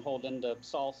not pigeonholed into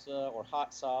salsa or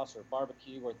hot sauce or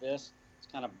barbecue or this.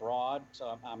 It's kind of broad,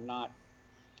 so I'm not.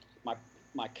 My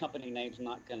my company name's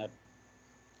not going to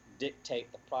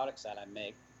dictate the products that I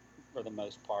make for the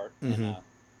most part, Mm-hmm. and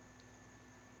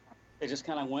it just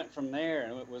kind of went from there.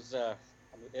 And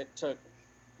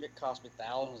it cost me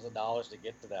thousands of dollars to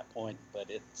get to that point, but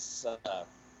it's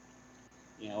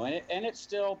and it's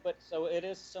still, but so it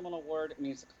is a similar word. It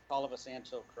means the call of a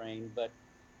sandhill crane, but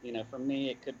for me,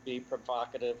 it could be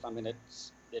provocative. I mean,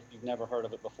 if you've never heard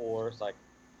of it before, it's like,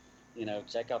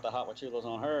 check out the hot Wachulas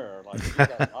on her, or like, she's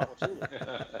got some hot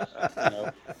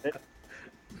Wachulas.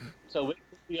 So we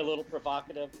could be a little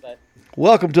provocative, but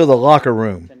Welcome to the locker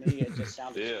room. to me, it just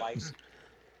sounded spicy.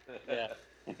 Yeah.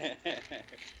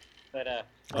 but I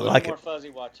a like little more it. fuzzy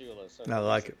Wachula. So I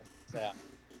like it. Yeah.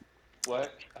 Well,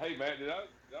 hey Matt, did I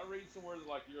read somewhere that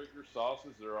like your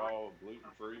sauces they're all gluten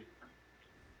free?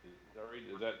 Did I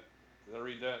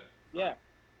read that? Yeah.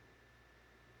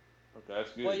 Okay,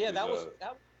 that's good. Well, yeah, 'Cause,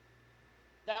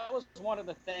 that was one of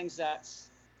the things that's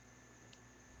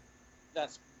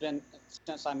been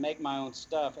since I make my own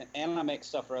stuff and I make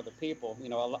stuff for other people.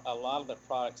 A lot of the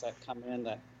products that come in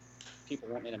that people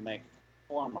want me to make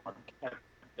for them are ketchup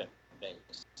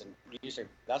based, and usually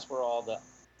that's where all the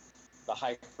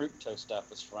high fructose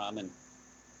stuff is from, and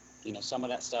some of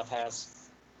that stuff has,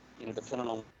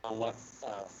 depending on what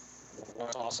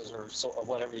sauces or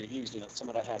whatever you use, some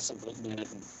of that has some gluten in it,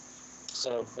 and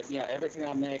so, but yeah, everything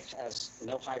I make has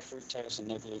no high fructose and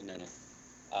no gluten in it.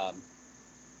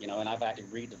 And I've actually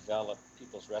redeveloped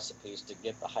people's recipes to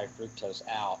get the high fructose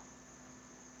out.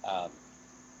 Um,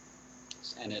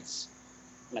 and at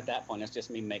that point, it's just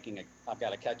me I've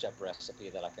got a ketchup recipe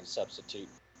that I can substitute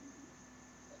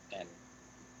and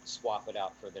swap it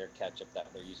out for their ketchup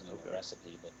that they're using in the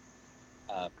recipe. But,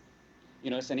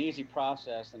 it's an easy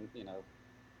process, and,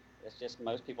 it's just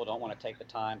most people don't want to take the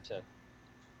time to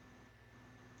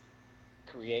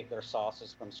create their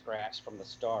sauces from scratch from the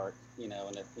start, and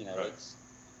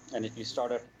and if you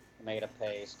start a tomato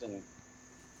paste and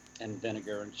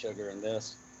vinegar and sugar and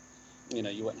this,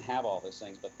 you wouldn't have all those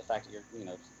things. But the fact that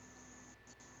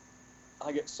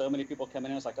I get so many people coming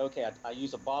in, it's like, okay, I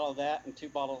use a bottle of that and 2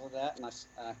 bottles of that, and I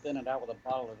thin it out with a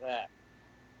bottle of that.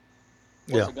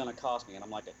 What's it going to cost me? And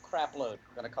I'm like, a crap load.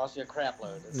 It's going to cost you a crap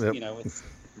load. It's, it's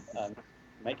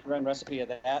make your own recipe of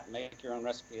that, make your own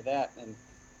recipe of that, and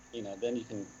then you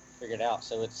can figure it out.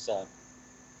 So it's and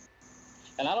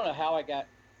I don't know how I got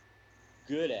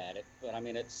good at it, but I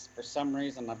mean, it's for some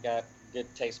reason I've got good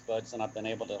taste buds, and I've been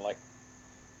able to like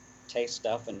taste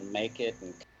stuff and make it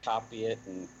and copy it,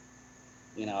 and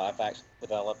I've actually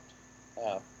developed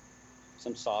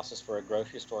some sauces for a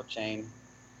grocery store chain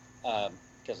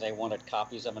because they wanted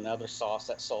copies of another sauce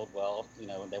that sold well,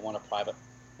 and they want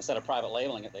instead of private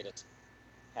labeling it, they just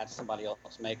had somebody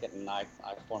else make it, and I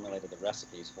formulated the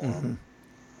recipes for them.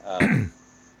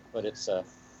 But it's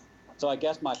so I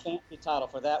guess my fancy title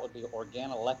for that would be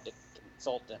organoleptic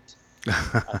consultant.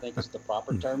 I think is the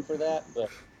proper term for that, but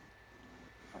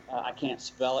I can't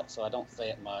spell it, so I don't say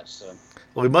it much. So.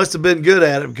 Well, he must have been good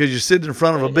at it because you're sitting in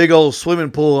front of a big old swimming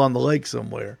pool on the lake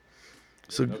somewhere.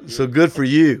 So good for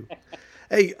you.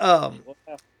 Hey,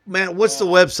 Matt, what's the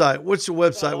website? What's the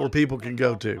website where people can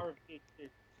go to?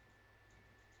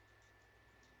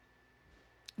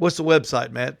 What's the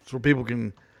website, Matt? So people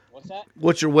can. What's that?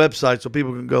 What's your website so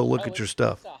people can go look at your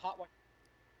stuff?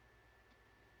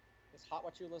 It's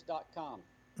hotwachulas.com.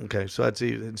 Okay, so that's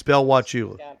easy. And spell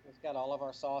Wachula. It's got all of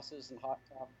our sauces and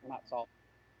not salt.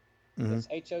 It's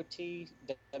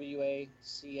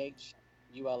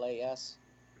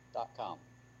HOTWACHULAS.com.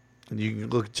 And you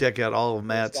can check out all of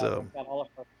Matt's. Got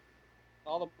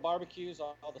all the barbecues,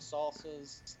 all the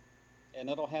salsas, and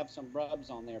it'll have some rubs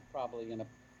on there probably in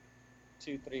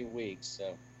 2-3 weeks.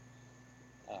 So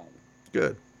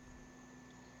good.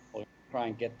 We'll try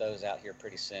and get those out here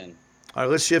pretty soon. All right,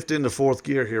 let's shift into fourth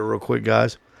gear here real quick,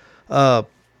 guys.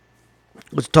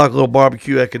 Let's talk a little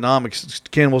barbecue economics.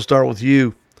 Ken, we'll start with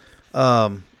you.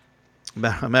 Matter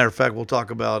of fact, we'll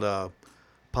talk about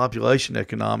population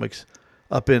economics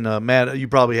up in Matt. You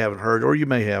probably haven't heard, or you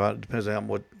may have. It depends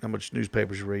on how much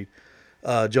newspapers you read.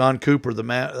 John Cooper, the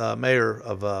mayor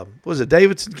of was it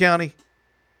Davidson County?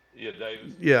 Yeah,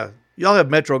 Davidson. Yeah, y'all have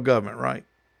metro government, right?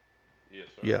 Yes,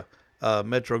 sir. Yeah,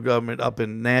 metro government up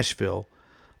in Nashville.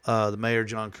 The mayor,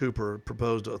 John Cooper,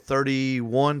 proposed a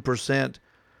 31%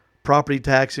 property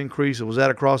tax increase. Was that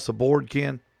across the board,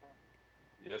 Ken?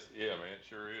 Yes, yeah, man, it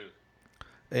sure is.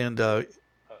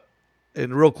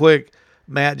 And real quick,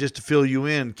 Matt, just to fill you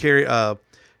in, Kerry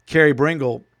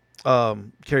Pringle,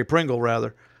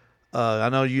 rather. I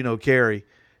know you know Kerry.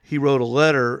 He wrote a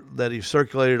letter that he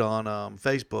circulated on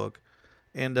Facebook,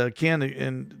 and Ken,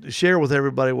 and share with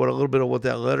everybody a little bit of what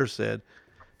that letter said,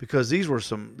 because these were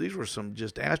some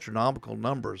just astronomical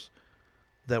numbers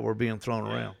that were being thrown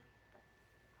around.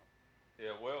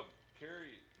 Yeah, well,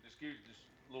 Kerry, just give just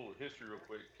a little history real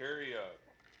quick. Kerry owns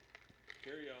a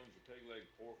peg-leg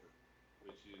porker,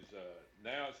 which is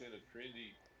now it's in a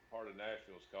trendy part of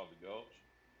Nashville. It's called the Gulch.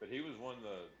 But he was one of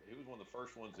the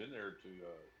first ones in there to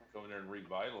come in there and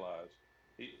revitalize.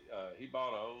 He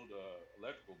bought an old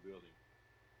electrical building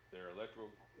their electrical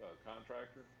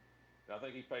contractor. And I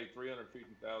think he paid $350,000.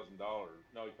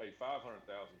 No, he paid 500,000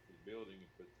 for the building and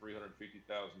put $350,000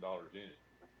 in it.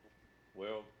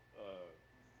 Well,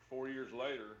 4 years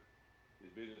later,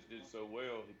 his business did so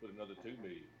well, he put another 2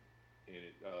 million in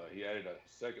it. He added a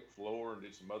second floor and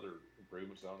did some other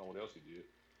improvements. I don't know what else he did.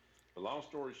 But long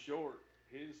story short,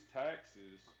 his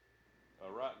taxes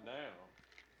right now,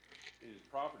 his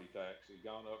property tax has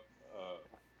gone up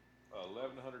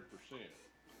 1,100%.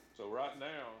 So right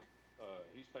now,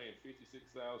 he's paying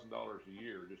 $56,000 a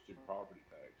year just in property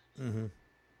taxes. Mm-hmm.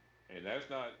 And that's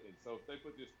not. And so if they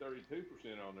put this 32%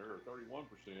 on there or 31%,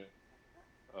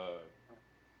 uh,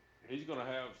 he's going to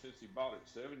have, since he bought it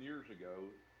 7 years ago,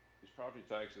 his property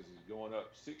taxes is going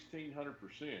up 1,600%.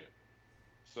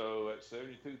 So at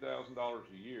 $72,000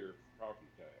 a year for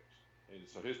property tax, and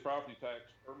so his property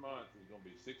tax per month is going to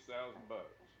be $6,000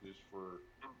 just for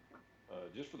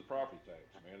the property tax.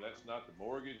 Man, that's not the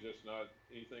mortgage. That's not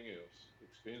anything else.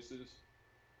 Expenses.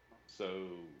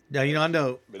 So Now, I it,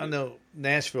 know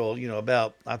Nashville.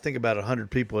 I think about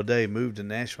 100 people a day move to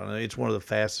Nashville. I know it's one of the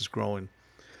fastest growing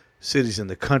cities in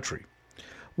the country.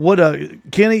 What,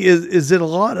 Kenny, is it a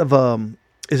lot of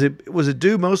was it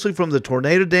due mostly from the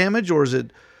tornado damage, or is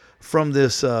it from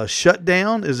this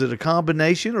shutdown? Is it a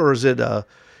combination, or is it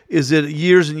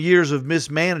years and years of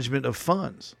mismanagement of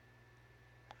funds?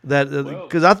 That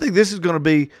because I think this is going to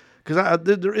be and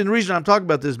the reason I'm talking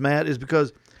about this, Matt, is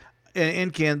because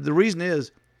and Ken, the reason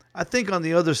is I think on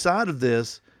the other side of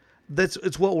this,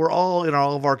 it's what we're all in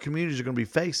all of our communities are going to be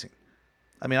facing.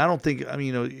 I mean, I don't think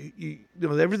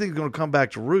everything's going to come back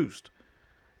to roost,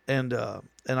 and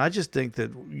I just think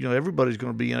that everybody's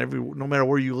going to be no matter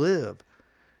where you live,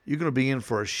 you're going to be in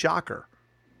for a shocker,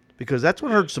 because that's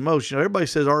what hurts the most. Everybody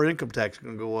says our income tax is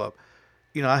going to go up.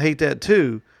 I hate that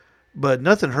too, but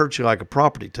nothing hurts you like a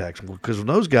property tax, because when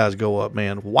those guys go up,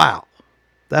 man, wow,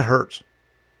 that hurts.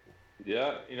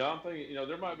 yeah, I'm thinking,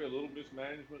 there might be a little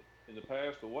mismanagement in the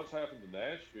past, but what's happened to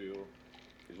Nashville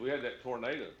is we had that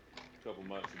tornado a couple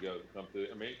months ago come through.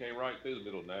 I mean, it came right through the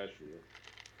middle of Nashville.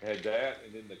 Had that,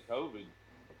 and then the COVID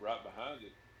right behind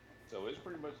it. So it's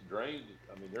pretty much drained.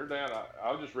 I mean, they're down.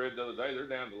 I just read the other day they're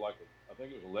down to I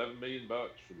think it was $11 million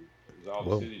is all the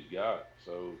Whoa. city's got.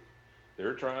 So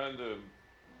they're trying to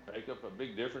make up a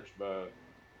big difference by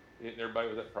hitting everybody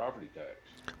with that property tax.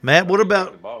 Matt, what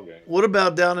The ball game.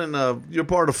 about down in your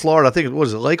part of Florida? I think it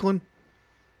was Lakeland.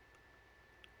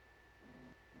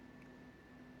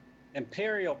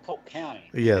 Imperial Polk County.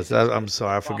 Yes, I'm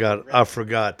sorry, I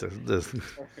forgot the.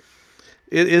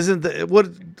 It isn't the,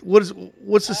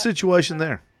 what's the situation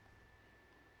there?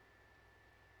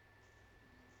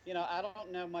 I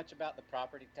don't know much about the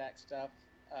property tax stuff,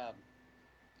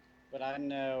 but I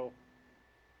know,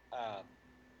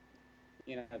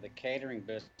 the catering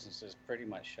business is pretty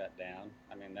much shut down.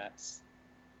 I mean, it's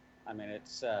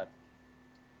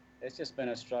just been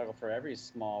a struggle for every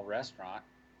small restaurant,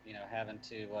 having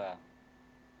to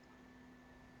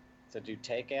do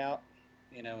takeout,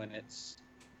 and it's,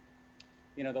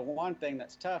 the one thing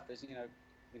that's tough is,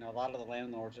 a lot of the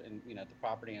landlords and, the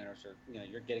property owners are,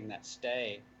 you're getting that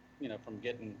stay, from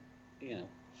getting,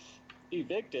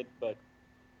 evicted. But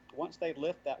once that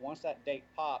date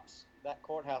pops, that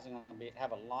courthouse is going to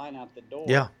have a line out the door.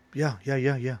 Yeah.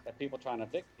 Of people trying to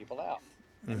evict people out.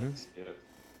 Mm-hmm.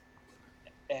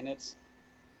 And it's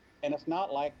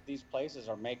not like these places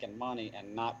are making money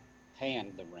and not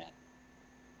paying the rent.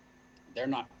 They're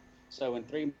not. So in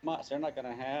 3 months, they're not going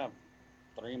to have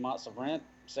 3 months of rent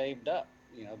saved up.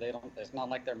 They don't. It's not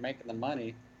like they're making the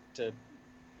money to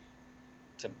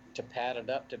pad it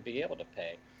up to be able to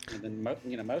pay. And then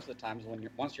most of the times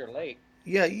once you're late.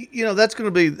 Yeah, that's going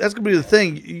to be the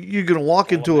thing. You're going to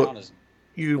walk into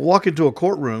a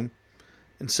courtroom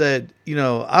and said,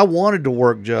 I wanted to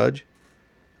work, Judge.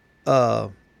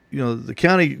 The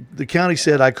county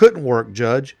said I couldn't work,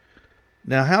 Judge.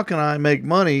 Now, how can I make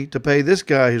money to pay this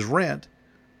guy his rent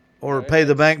or pay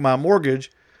the bank my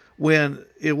mortgage when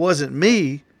it wasn't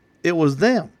me, it was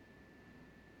them?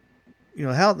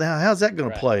 How's that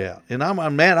going to play out? And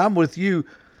I'm with you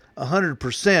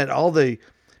 100%.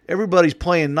 Everybody's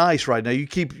playing nice right now. You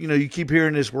keep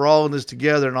hearing this. We're all in this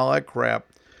together and all that crap.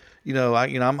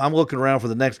 I'm looking around for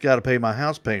the next guy to pay my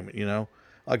house payment.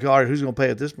 Like, all right, who's going to pay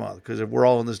it this month? Because if we're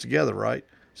all in this together, right?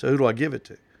 So who do I give it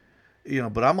to?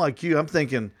 But I'm like you. I'm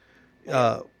thinking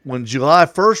when July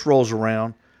 1st rolls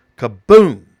around,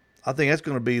 kaboom! I think that's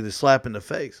going to be the slap in the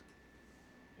face.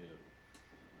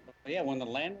 Yeah, when the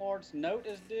landlord's note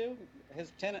is due,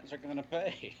 his tenants are going to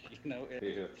pay.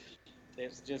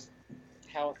 It's just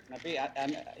how it's going to be. I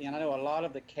know a lot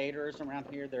of the caterers around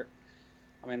here.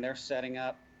 They're setting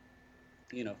up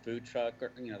food truck,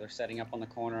 or they're setting up on the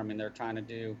corner. I mean, they're trying to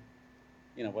do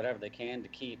whatever they can to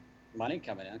keep money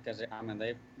coming in, because I mean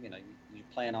they you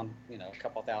plan on a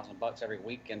couple $1,000 every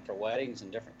weekend for weddings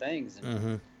and different things,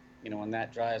 and when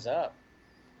that dries up,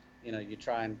 you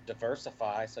try and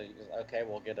diversify. So okay,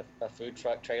 we'll get a food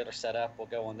truck trailer set up, we'll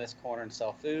go on this corner and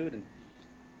sell food,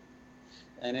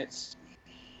 and it's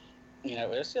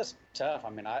just tough. I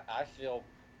mean, I feel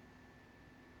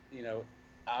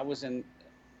I was in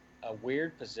a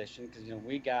weird position, because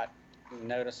we got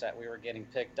notice that we were getting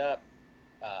picked up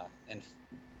in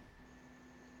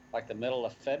like the middle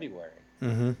of February.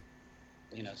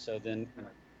 So then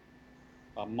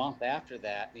a month after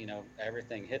that,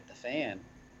 everything hit the fan,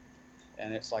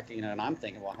 and it's like, and I'm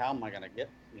thinking, well, how am I going to get,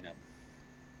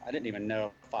 I didn't even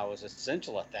know if I was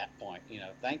essential at that point.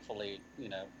 Thankfully,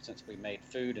 since we made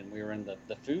food and we were in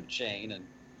the food chain, and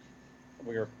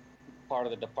we were part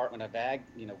of the Department of Ag,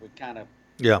 we kind of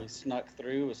we snuck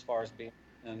through as far as being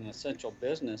an essential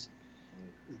business.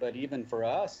 But even for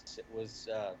us, it was,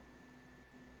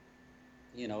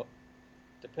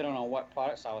 depending on what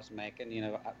products I was making,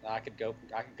 I could go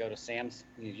to Sam's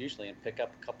usually and pick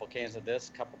up a couple cans of this,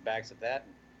 a couple bags of that.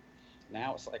 And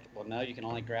now it's like, well, no, you can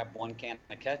only grab one can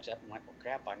of ketchup. I'm like, well,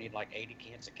 crap, I need like 80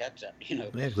 cans of ketchup.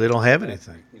 Yeah, they don't have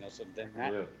anything. So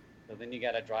then you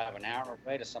got to drive an hour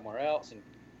away to somewhere else,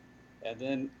 and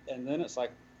then it's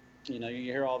like, you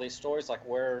hear all these stories like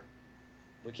where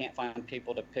we can't find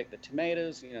people to pick the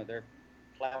tomatoes. They're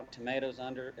plowing tomatoes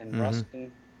under and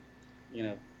rusting.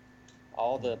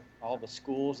 All the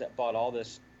schools that bought all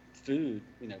this food.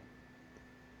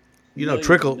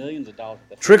 Millions of dollars.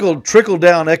 Trickle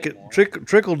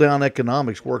down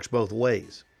economics works both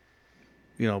ways.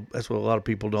 That's what a lot of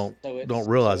people don't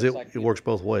realize. It works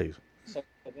both ways. So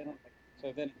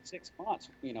then in 6 months,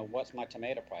 what's my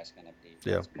tomato price going to be?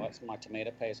 Yeah. What's my tomato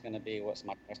price going to be? What's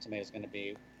my price tomatoes going to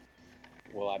be?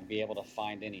 Will I be able to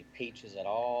find any peaches at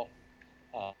all?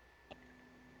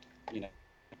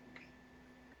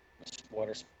 What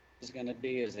are is going to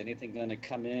be? Is anything going to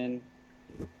come in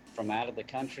from out of the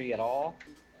country at all?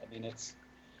 I mean, it's,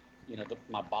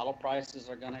 my bottle prices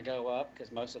are going to go up,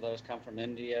 because most of those come from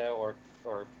India or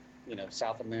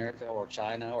South America or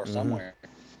China or somewhere.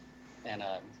 And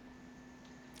I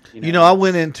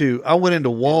went into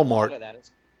Walmart. A lot of that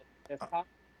is,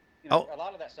 a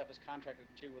lot of that stuff is contracted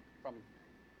from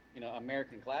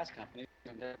American glass companies,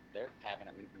 and they're having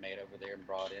it made over there and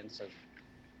brought in. So,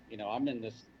 I'm in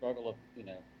this struggle of,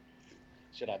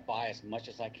 should I buy as much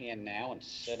as I can now and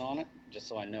sit on it just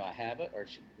so I know I have it, or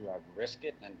do I risk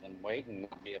it and wait and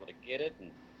not be able to get it?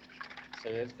 And so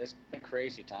it's a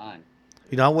crazy time.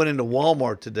 I went into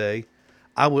Walmart today.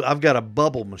 I've got a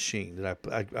bubble machine that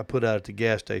I put out at the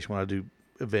gas station when I do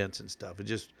events and stuff. It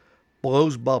just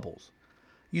blows bubbles.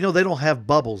 They don't have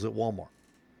bubbles at Walmart.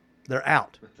 They're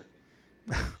out.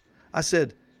 I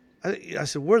said,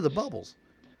 where are the bubbles?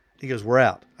 He goes, we're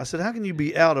out. I said, how can you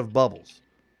be out of bubbles?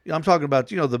 I'm talking about,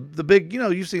 the big,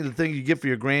 you've seen the thing you get for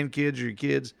your grandkids or your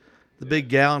kids, the big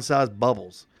gallon-sized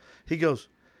bubbles. He goes,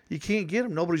 you can't get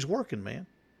them. Nobody's working, man.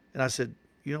 And I said,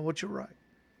 you know what? You're right.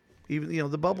 Even,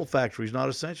 the bubble factory is not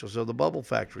essential, so the bubble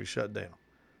factory shut down.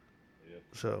 Yep.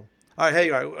 So, all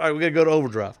right, we got to go to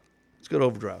overdrive. Let's go to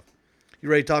overdrive. You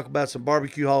ready to talk about some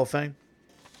barbecue Hall of Fame?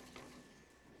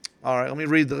 All right, let me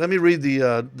read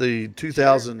the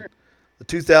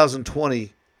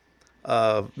 2020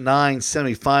 9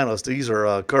 semifinalists. These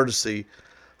are courtesy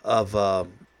of the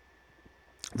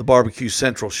Barbecue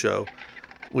Central show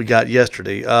we got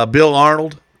yesterday. Bill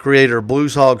Arnold, creator of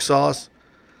Blues Hog Sauce.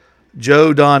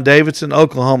 Joe Don Davidson,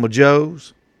 Oklahoma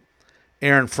Joe's.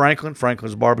 Aaron Franklin,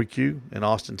 Franklin's Barbecue in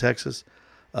Austin, Texas.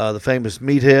 The famous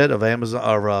meathead of Amazon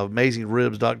or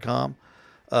AmazingRibs.com.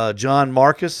 John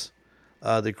Marcus,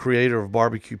 the creator of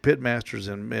Barbecue Pitmasters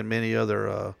and many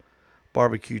other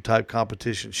barbecue type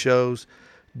competition shows.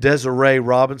 Desiree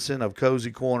Robinson of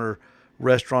Cozy Corner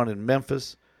Restaurant in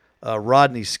Memphis.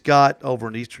 Rodney Scott over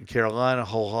in Eastern Carolina,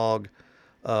 Whole Hog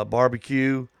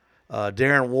Barbecue.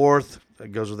 Darren Worth,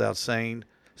 that goes without saying,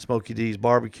 Smokey D's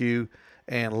Barbecue.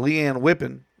 And Leanne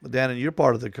Whippen, down in your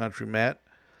part of the country, Matt.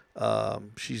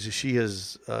 She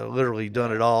has literally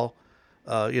done it all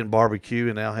in barbecue,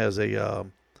 and now has a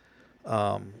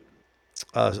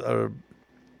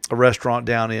restaurant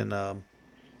down in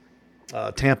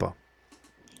Tampa,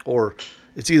 or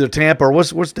it's either Tampa or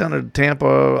what's down in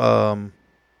Tampa.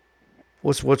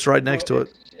 What's right next to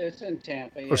it? It's in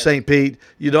Tampa. Or St. Pete.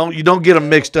 You don't get them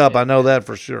mixed up. I know that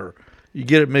for sure. You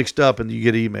get it mixed up, and you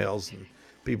get emails, and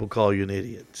people call you an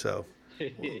idiot. So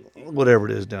whatever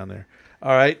it is down there.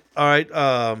 All right.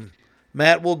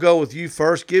 Matt, we'll go with you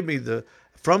first. Give me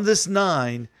from this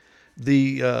 9,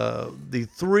 The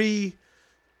three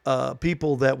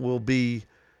people that will be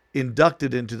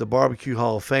inducted into the Barbecue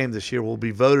Hall of Fame this year will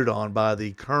be voted on by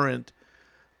the current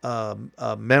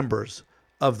members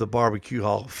of the Barbecue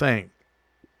Hall of Fame.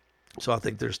 So I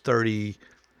think there's 30.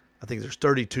 I think there's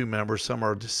 32 members. Some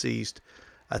are deceased.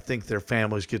 I think their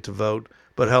families get to vote.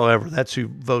 But however, that's who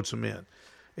votes them in.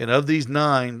 And of these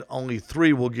 9, only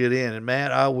 3 will get in. And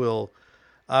Matt, I will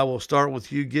start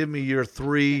with you. Give me your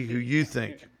 3 who you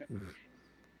think.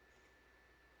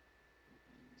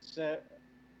 So,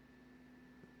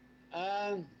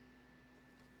 um,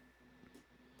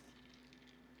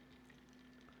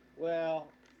 well,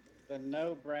 the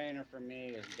no-brainer for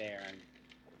me is Darren.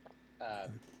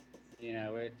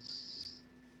 It's.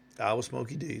 Iowa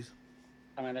Smoky D's.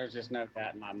 I mean, there's just no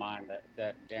doubt in my mind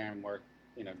that Darren Work,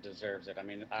 deserves it. I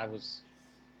mean,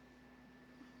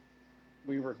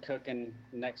 we were cooking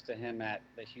next to him at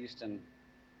the Houston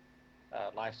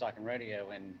Livestock and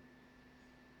Radio in,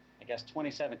 I guess,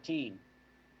 2017.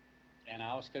 And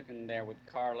I was cooking there with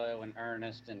Carlo and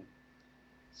Ernest and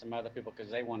some other people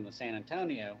because they won the San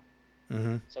Antonio.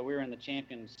 Mm-hmm. So we were in the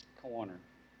champions corner.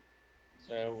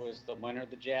 So it was the winner of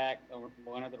the Jack, the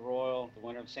winner of the Royal, the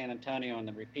winner of San Antonio, and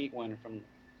the repeat winner from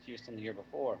Houston the year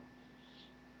before.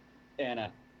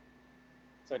 And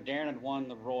so Darren had won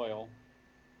the Royal.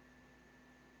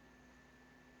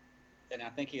 And I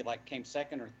think he came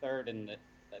second or third in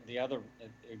the other,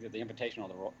 either the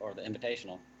Invitational or the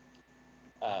Invitational.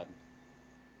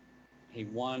 He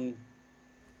won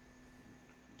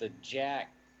the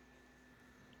Jack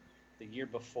the year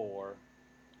before.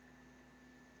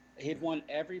 He'd won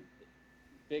every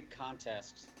big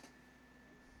contest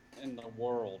in the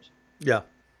world. Yeah.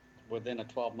 Within a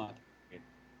 12-month period.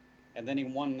 And then he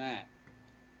won that.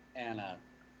 And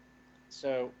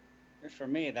so for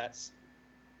me, that's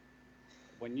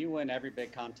when you win every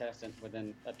big contest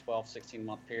within a 12,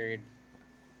 16-month period,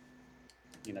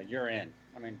 you're in.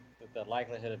 I mean, the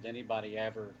likelihood of anybody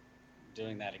ever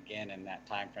doing that again in that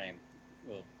time frame,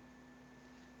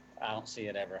 I don't see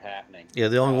it ever happening. Yeah,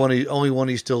 the only one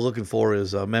he's still looking for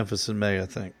is Memphis in May, I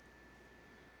think.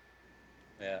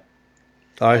 Yeah.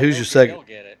 All right, who's your second? He'll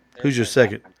get it. Who's your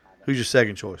second? Who's your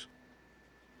second choice?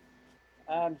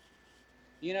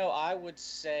 I would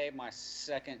say my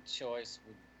second choice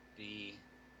would be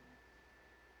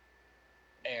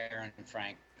Aaron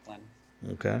Franklin.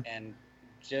 Okay. And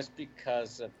just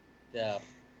because of the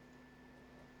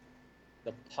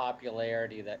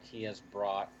popularity that he has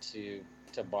brought to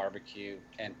barbecue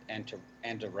and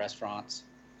to restaurants,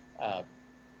 I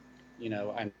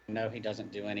know he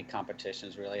doesn't do any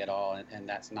competitions really at all, and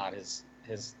that's not his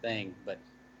thing. But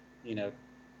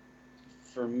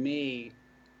for me,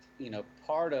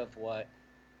 part of what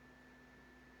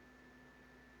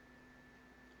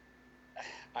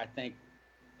I think,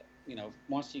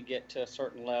 once you get to a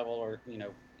certain level, or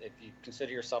if you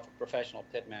consider yourself a professional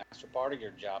pit master, part of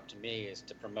your job to me is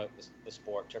to promote the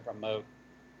sport, to promote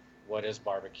what is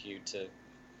barbecue, to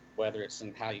whether it's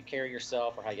in how you carry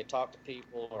yourself or how you talk to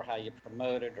people or how you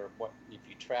promote it, or what if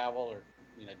you travel, or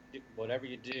whatever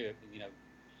you do,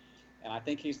 and I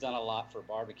think he's done a lot for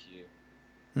barbecue.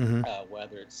 Mm-hmm.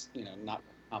 Whether it's not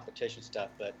competition stuff,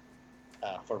 but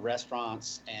for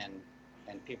restaurants and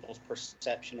people's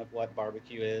perception of what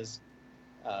barbecue is.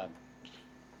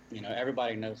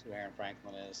 Everybody knows who Aaron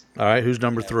Franklin is. All right, who's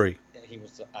number 3? He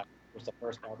was the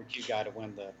first barbecue guy to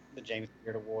win the James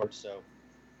Beard Award. So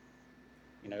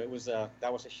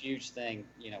that was a huge thing.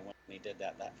 When he did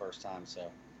that first time.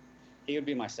 So he would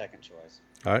be my second choice.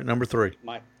 All right, number 3.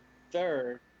 My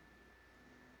third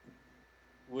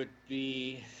would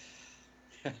be.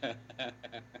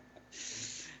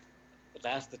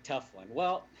 That's the tough one.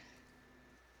 Well,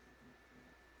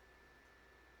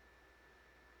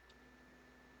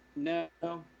 no,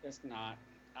 it's not.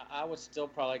 I would still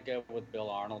probably go with Bill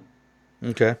Arnold.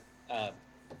 Okay. And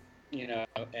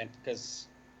because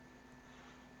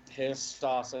his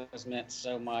sauce has meant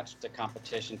so much to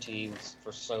competition teams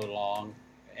for so long,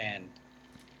 and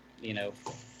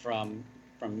from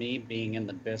me being in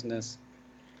the business,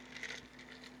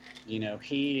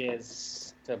 he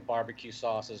is to barbecue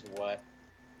sauce is what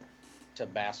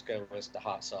Tabasco was to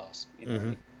hot sauce.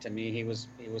 Mm-hmm. To me, he was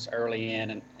early in,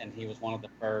 and he was one of the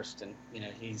first, and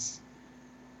he's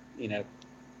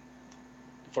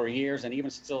for years, and even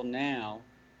still now,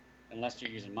 unless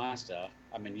you're using my stuff,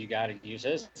 I mean, you got to use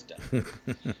his stuff.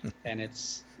 And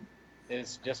it's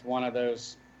just one of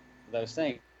those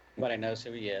things. Everybody knows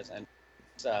who he is, and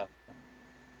it's,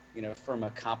 from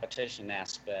a competition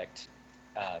aspect,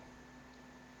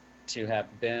 to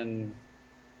have been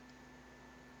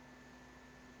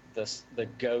the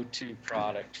go-to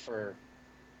product for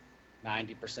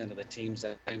 90% of the teams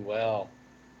that do well,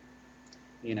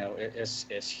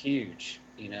 it's huge,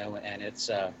 and it's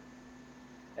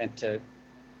and to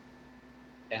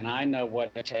and I know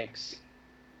what it takes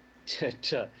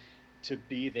to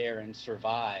be there and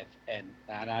survive, and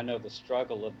I know the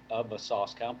struggle of a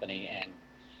sauce company,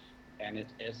 and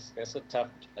it's a tough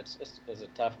it's a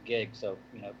tough gig. So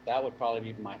that would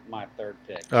probably be my third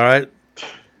pick. All right.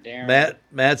 Darren,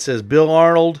 Matt says Bill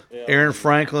Arnold, Bill, Aaron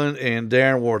Franklin, and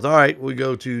Darren Worth. All right, we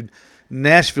go to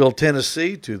Nashville,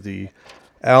 Tennessee, to the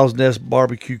Owl's Nest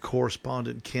barbecue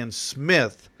correspondent Ken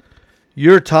Smith.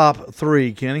 Your top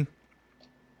three, Kenny.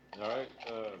 All right.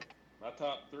 My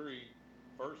top three.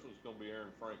 First one's going to be Aaron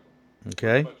Franklin.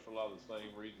 Okay. Pretty much for a lot of the same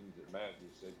reasons that Matt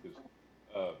just said.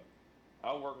 Because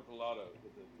I work with a lot of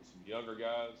with some younger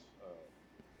guys,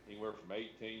 anywhere from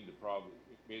 18 to probably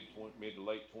mid to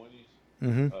late 20s.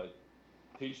 Mm-hmm.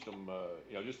 Teach them,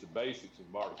 just the basics of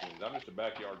barbecuing. I'm just a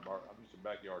backyard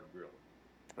griller.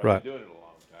 I've Right. been doing it a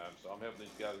long time, so I'm helping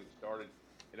these guys get started.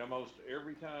 And almost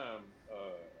every time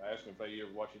I ask them if they ever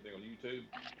watch anything on YouTube,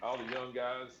 all the young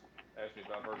guys ask me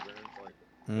if I've heard of Aaron Franklin.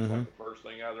 It's like the first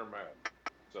thing out of their mouth.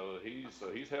 So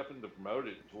he's helping to promote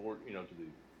it toward to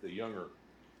the younger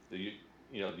the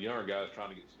younger guys trying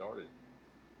to get started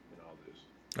in all this.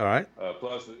 All right.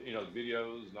 Plus the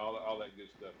videos and all that good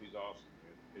stuff. He's awesome.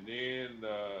 And then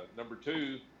number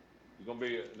two is going to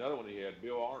be another one he had,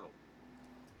 Bill Arnold.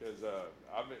 Because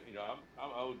I've been, I'm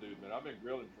an old dude, man. I've been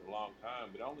grilling for a long time,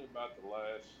 but only about the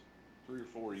last 3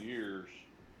 or 4 years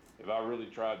have I really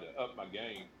tried to up my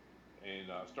game.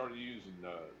 And I started using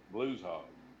Blues Hog.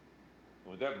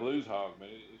 And with that Blues Hog, man,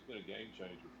 it's been a game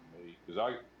changer for me. Because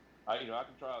I can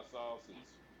try a sauce that's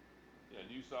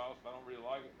a new sauce. If I don't really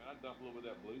like it, man, I dump a little bit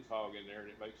of that Blues Hog in there, and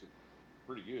it makes it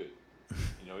pretty good.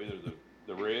 Either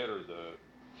the red or the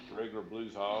regular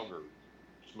Blues Hog or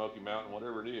Smoky Mountain,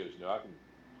 whatever it is.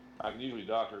 I can usually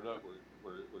doctor it up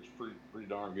where it's pretty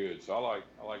darn good. So I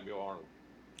like Bill Arnold.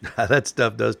 That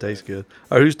stuff does taste good.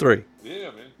 All right, who's three?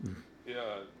 Yeah, man.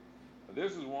 Yeah,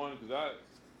 this is one because I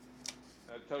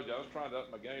told you I was trying to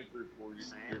up my game 3 or 4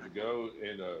 years ago,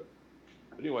 and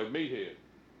but anyway, Meathead.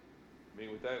 I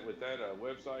mean, with that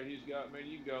website he's got, man,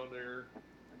 you can go in there.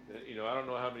 I don't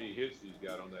know how many hits he's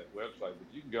got on that website, but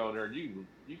you can go in there and you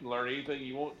can learn anything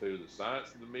you want to, the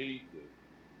science of the meat,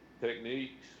 the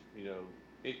techniques,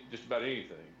 just about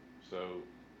anything. So,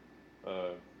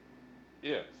 so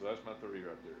that's my three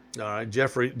right there. All right,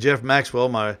 Jeff Maxwell,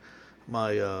 my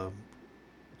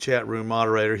chat room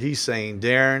moderator, he's saying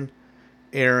Darren,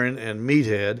 Aaron, and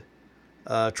Meathead.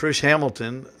 Trish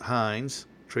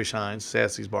Hines,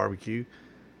 Sassy's Barbecue.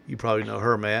 You probably know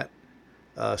her, Matt.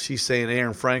 She's saying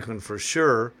Aaron Franklin for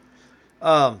sure.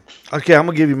 Okay, I'm going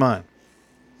to give you mine.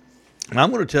 And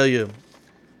I'm going to tell you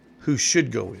who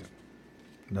should go in.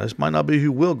 Now, this might not be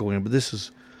who will go in, but this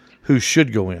is who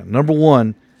should go in. Number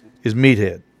one is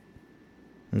Meathead.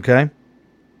 Okay?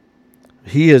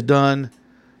 He has done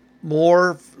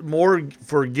more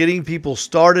for getting people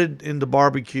started into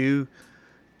barbecue,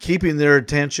 keeping their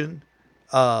attention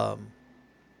for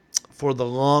the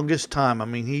longest time. I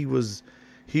mean, he was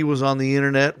on the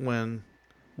internet when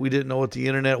we didn't know what the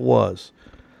internet was,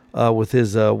 with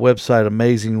his website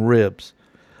Amazing Ribs.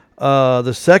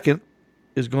 The second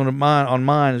is going to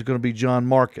mine is going to be John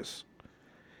Marcus.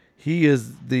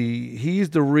 He's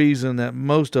the reason that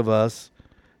most of us,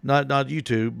 not you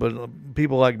two, but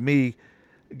people like me,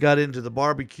 got into the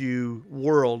barbecue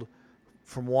world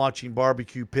from watching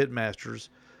Barbecue Pitmasters.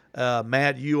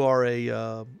 Matt, you are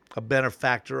a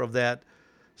benefactor of that,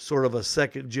 sort of a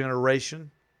second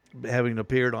generation, having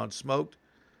appeared on Smoked.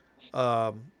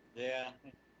 With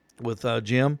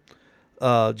Jim.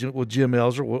 With Jim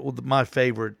Elser, with my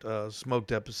favorite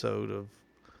Smoked episode of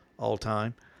all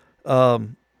time.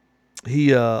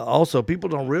 He also, people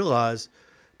don't realize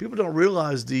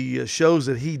the shows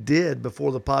that he did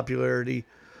before the popularity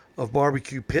of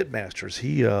Barbecue Pitmasters.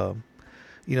 He,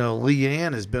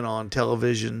 Leanne has been on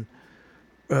television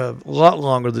a lot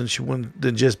longer than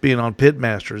just being on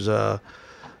Pitmasters.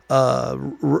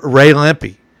 Ray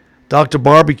Lempe, Dr.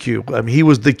 Barbecue. I mean, he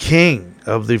was the king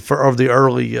of the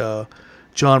early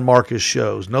John Marcus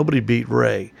shows. Nobody beat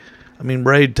Ray. I mean,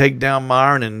 Ray'd take down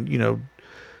Myron and,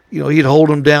 he'd hold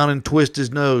him down and twist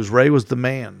his nose. Ray was the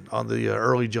man on the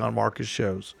early John Marcus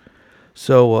shows.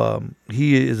 So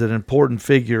he is an important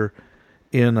figure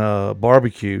in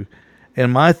barbecue.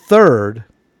 And my third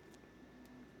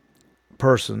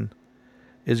person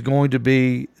is going to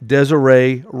be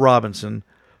Desiree Robinson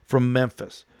from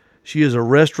Memphis. She is a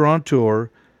restaurateur,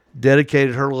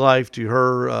 dedicated her life to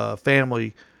her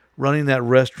family running that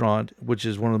restaurant, which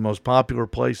is one of the most popular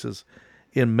places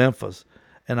in Memphis.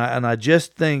 I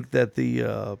just think that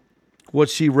the what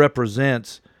she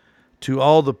represents to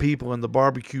all the people in the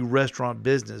barbecue restaurant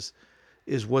business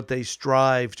is what they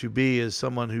strive to be, as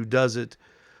someone who does it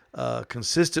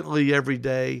consistently every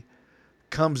day,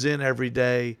 comes in every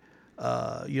day.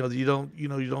 You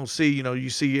don't see, you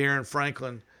see Aaron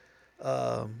Franklin,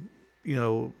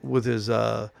 with his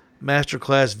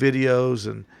masterclass videos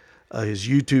and his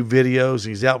YouTube videos.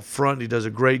 He's out front. He does a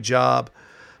great job.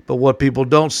 But what people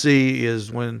don't see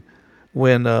is when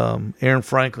Aaron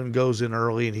Franklin goes in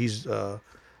early and he's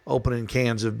opening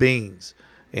cans of beans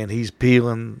and he's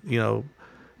peeling,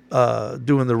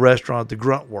 doing the restaurant, the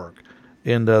grunt work.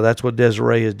 And that's what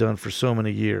Desiree has done for so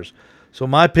many years. So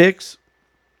my picks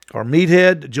are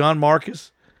Meathead, John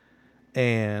Marcus,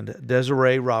 and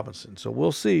Desiree Robinson. So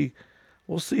we'll see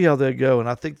how they go. And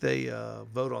I think they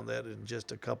vote on that in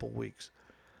just a couple weeks.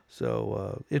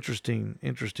 So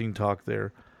interesting talk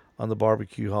there on the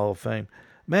Barbecue Hall of Fame.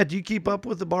 Matt, do you keep up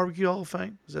with the Barbecue Hall of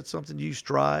Fame? Is that something you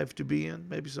strive to be in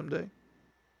maybe someday?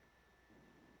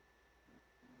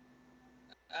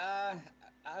 I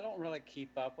don't really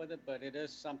keep up with it, but it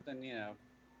is something,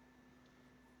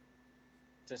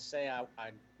 to say I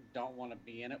don't want to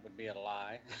be in it would be a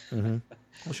lie. Mm-hmm.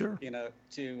 Well, sure. To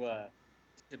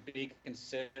be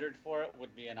considered for it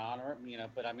would be an honor,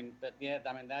 but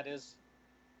that is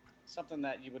something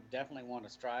that you would definitely want to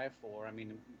strive for. I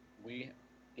mean, we,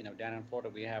 down in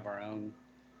Florida, we have our own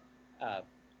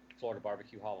Florida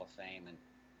Barbecue Hall of Fame, and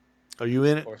are you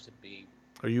in it? Of course, it'd be.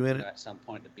 Are you in it? At some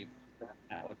point, to be,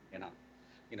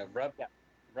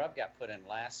 Rub got put in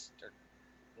last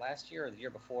year or the year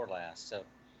before last. So,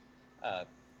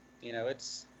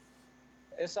 it's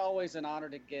always an honor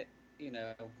to get,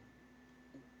 to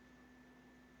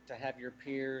have your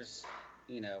peers,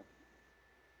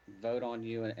 vote on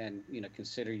you and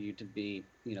consider you to be,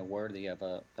 worthy of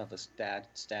a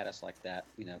status like that,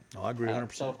 Oh, I agree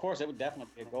 100%. So of course it would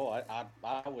definitely be a goal.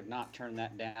 I would not turn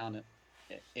that down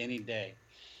any day,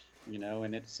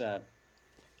 and it's, the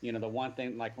one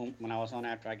thing, like when I was on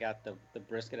after I got the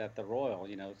brisket at the Royal,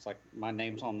 it's like my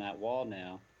name's on that wall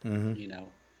now, Mm-hmm.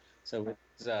 So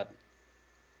it's,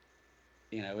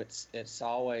 it's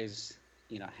always,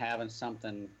 having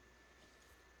something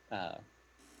that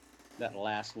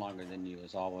lasts longer than you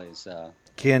is always.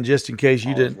 Ken, just in case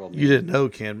you didn't know,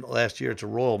 Ken, last year at the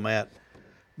Royal, Matt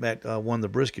won the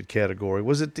brisket category.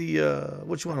 Was it the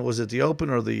which one was it? The Open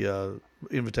or the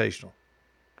Invitational,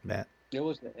 Matt? It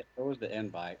was the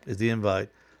invite. Is the invite?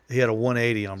 He had a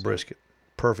 180 on brisket,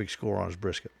 perfect score on his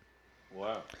brisket.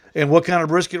 Wow! And what kind of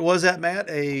brisket was that, Matt?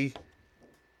 It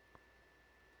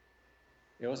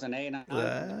was an A9 from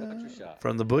the butcher shop.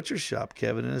 From the butcher shop,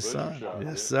 Kevin and his son. Shop,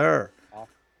 yes, sir.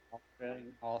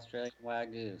 Australian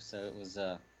Wagyu. So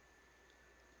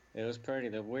it was pretty.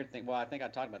 The weird thing, well, I think I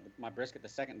talked about my brisket the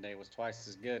second day was twice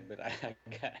as good, but I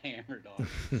got hammered on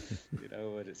it. But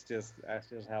that's just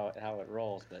how it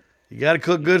rolls. But you got to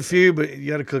cook good food, but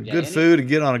you got to cook good food and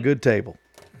get on a good table.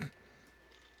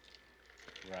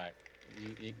 Right.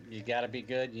 You got to be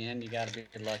good, and you got to be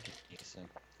lucky. So.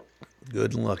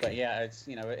 Good and lucky. But yeah, it's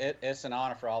it's an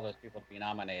honor for all those people to be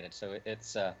nominated. So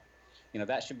it's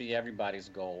that should be everybody's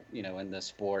goal, in this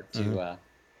sport to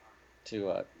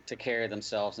to carry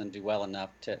themselves and do well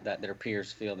enough that their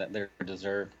peers feel that they're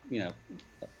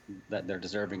that they're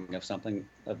deserving of something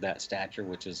of that stature,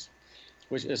 which is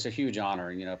a huge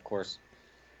honor. Of course,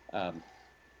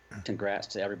 congrats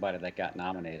to everybody that got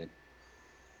nominated.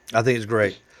 I think it's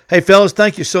great. Hey, fellas,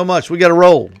 thank you so much. We got to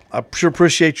roll. I sure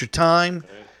appreciate your time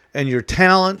and your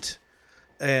talent.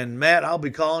 And, Matt, I'll be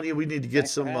calling you. We need to get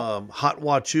some hot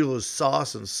Wachula's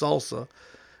sauce and salsa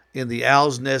in the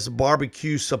Owl's Nest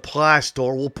Barbecue Supply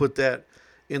Store. We'll put that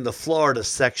in the Florida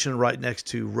section right next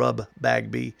to Rub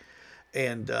Bagby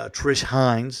and Trish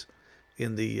Hines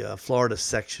in the Florida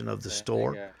section of the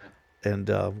store. And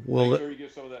we'll make sure you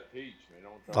get some of that peach,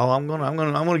 man. I'm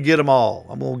gonna get them all.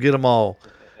 I'm gonna get them all.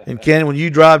 And Ken, when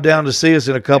you drive down to see us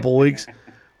in a couple weeks,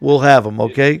 we'll have them.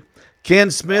 Okay.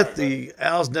 Ken Smith, the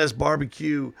Owl's Nest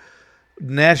Barbecue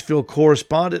Nashville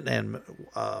correspondent, and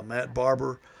Matt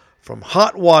Barber from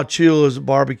Hot Wachula's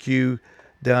Barbecue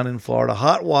down in Florida.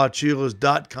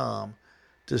 HotWachulas.com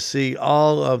to see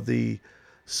all of the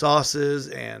sauces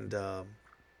and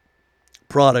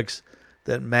products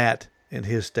that Matt and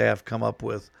his staff come up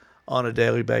with on a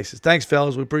daily basis. Thanks,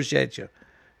 fellas. We appreciate you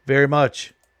very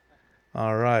much.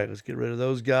 All right, let's get rid of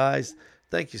those guys.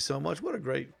 Thank you so much. What a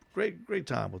great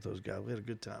time with those guys. We had a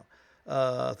good time.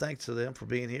 Thanks to them for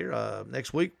being here.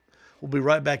 Next week, we'll be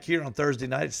right back here on Thursday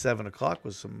night at 7 o'clock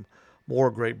with some more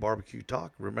great barbecue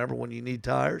talk. Remember, when you need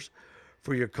tires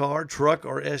for your car, truck,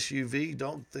 or SUV,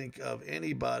 don't think of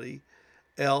anybody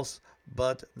else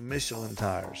but Michelin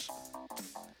tires.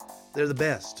 They're the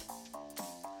best.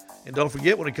 And don't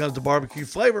forget, when it comes to barbecue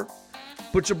flavor,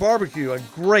 Butcher Barbecue, a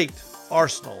great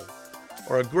arsenal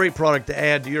or a great product to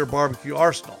add to your barbecue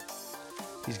arsenal.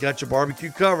 He's got your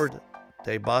barbecue covered.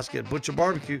 Dave Bosky at Butcher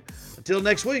Barbecue. Until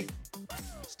next week,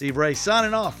 Steve Ray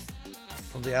signing off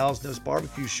from the Owl's Nest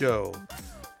Barbecue Show.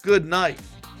 Good night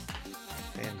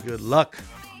and good luck.